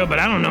Ortego Grill, but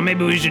I don't know.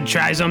 Maybe we should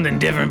try something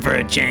different for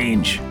a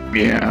change.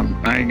 Yeah,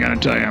 I gotta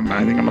tell you,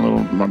 I think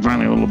I'm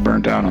finally a little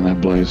burnt out on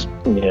that place.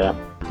 Yeah.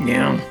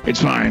 Yeah.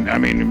 It's fine.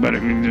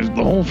 Just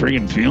the whole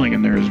freaking feeling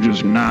in there is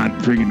just not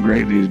freaking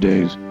great these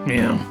days.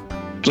 Yeah.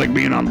 It's like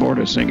being on board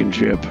a sinking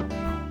ship.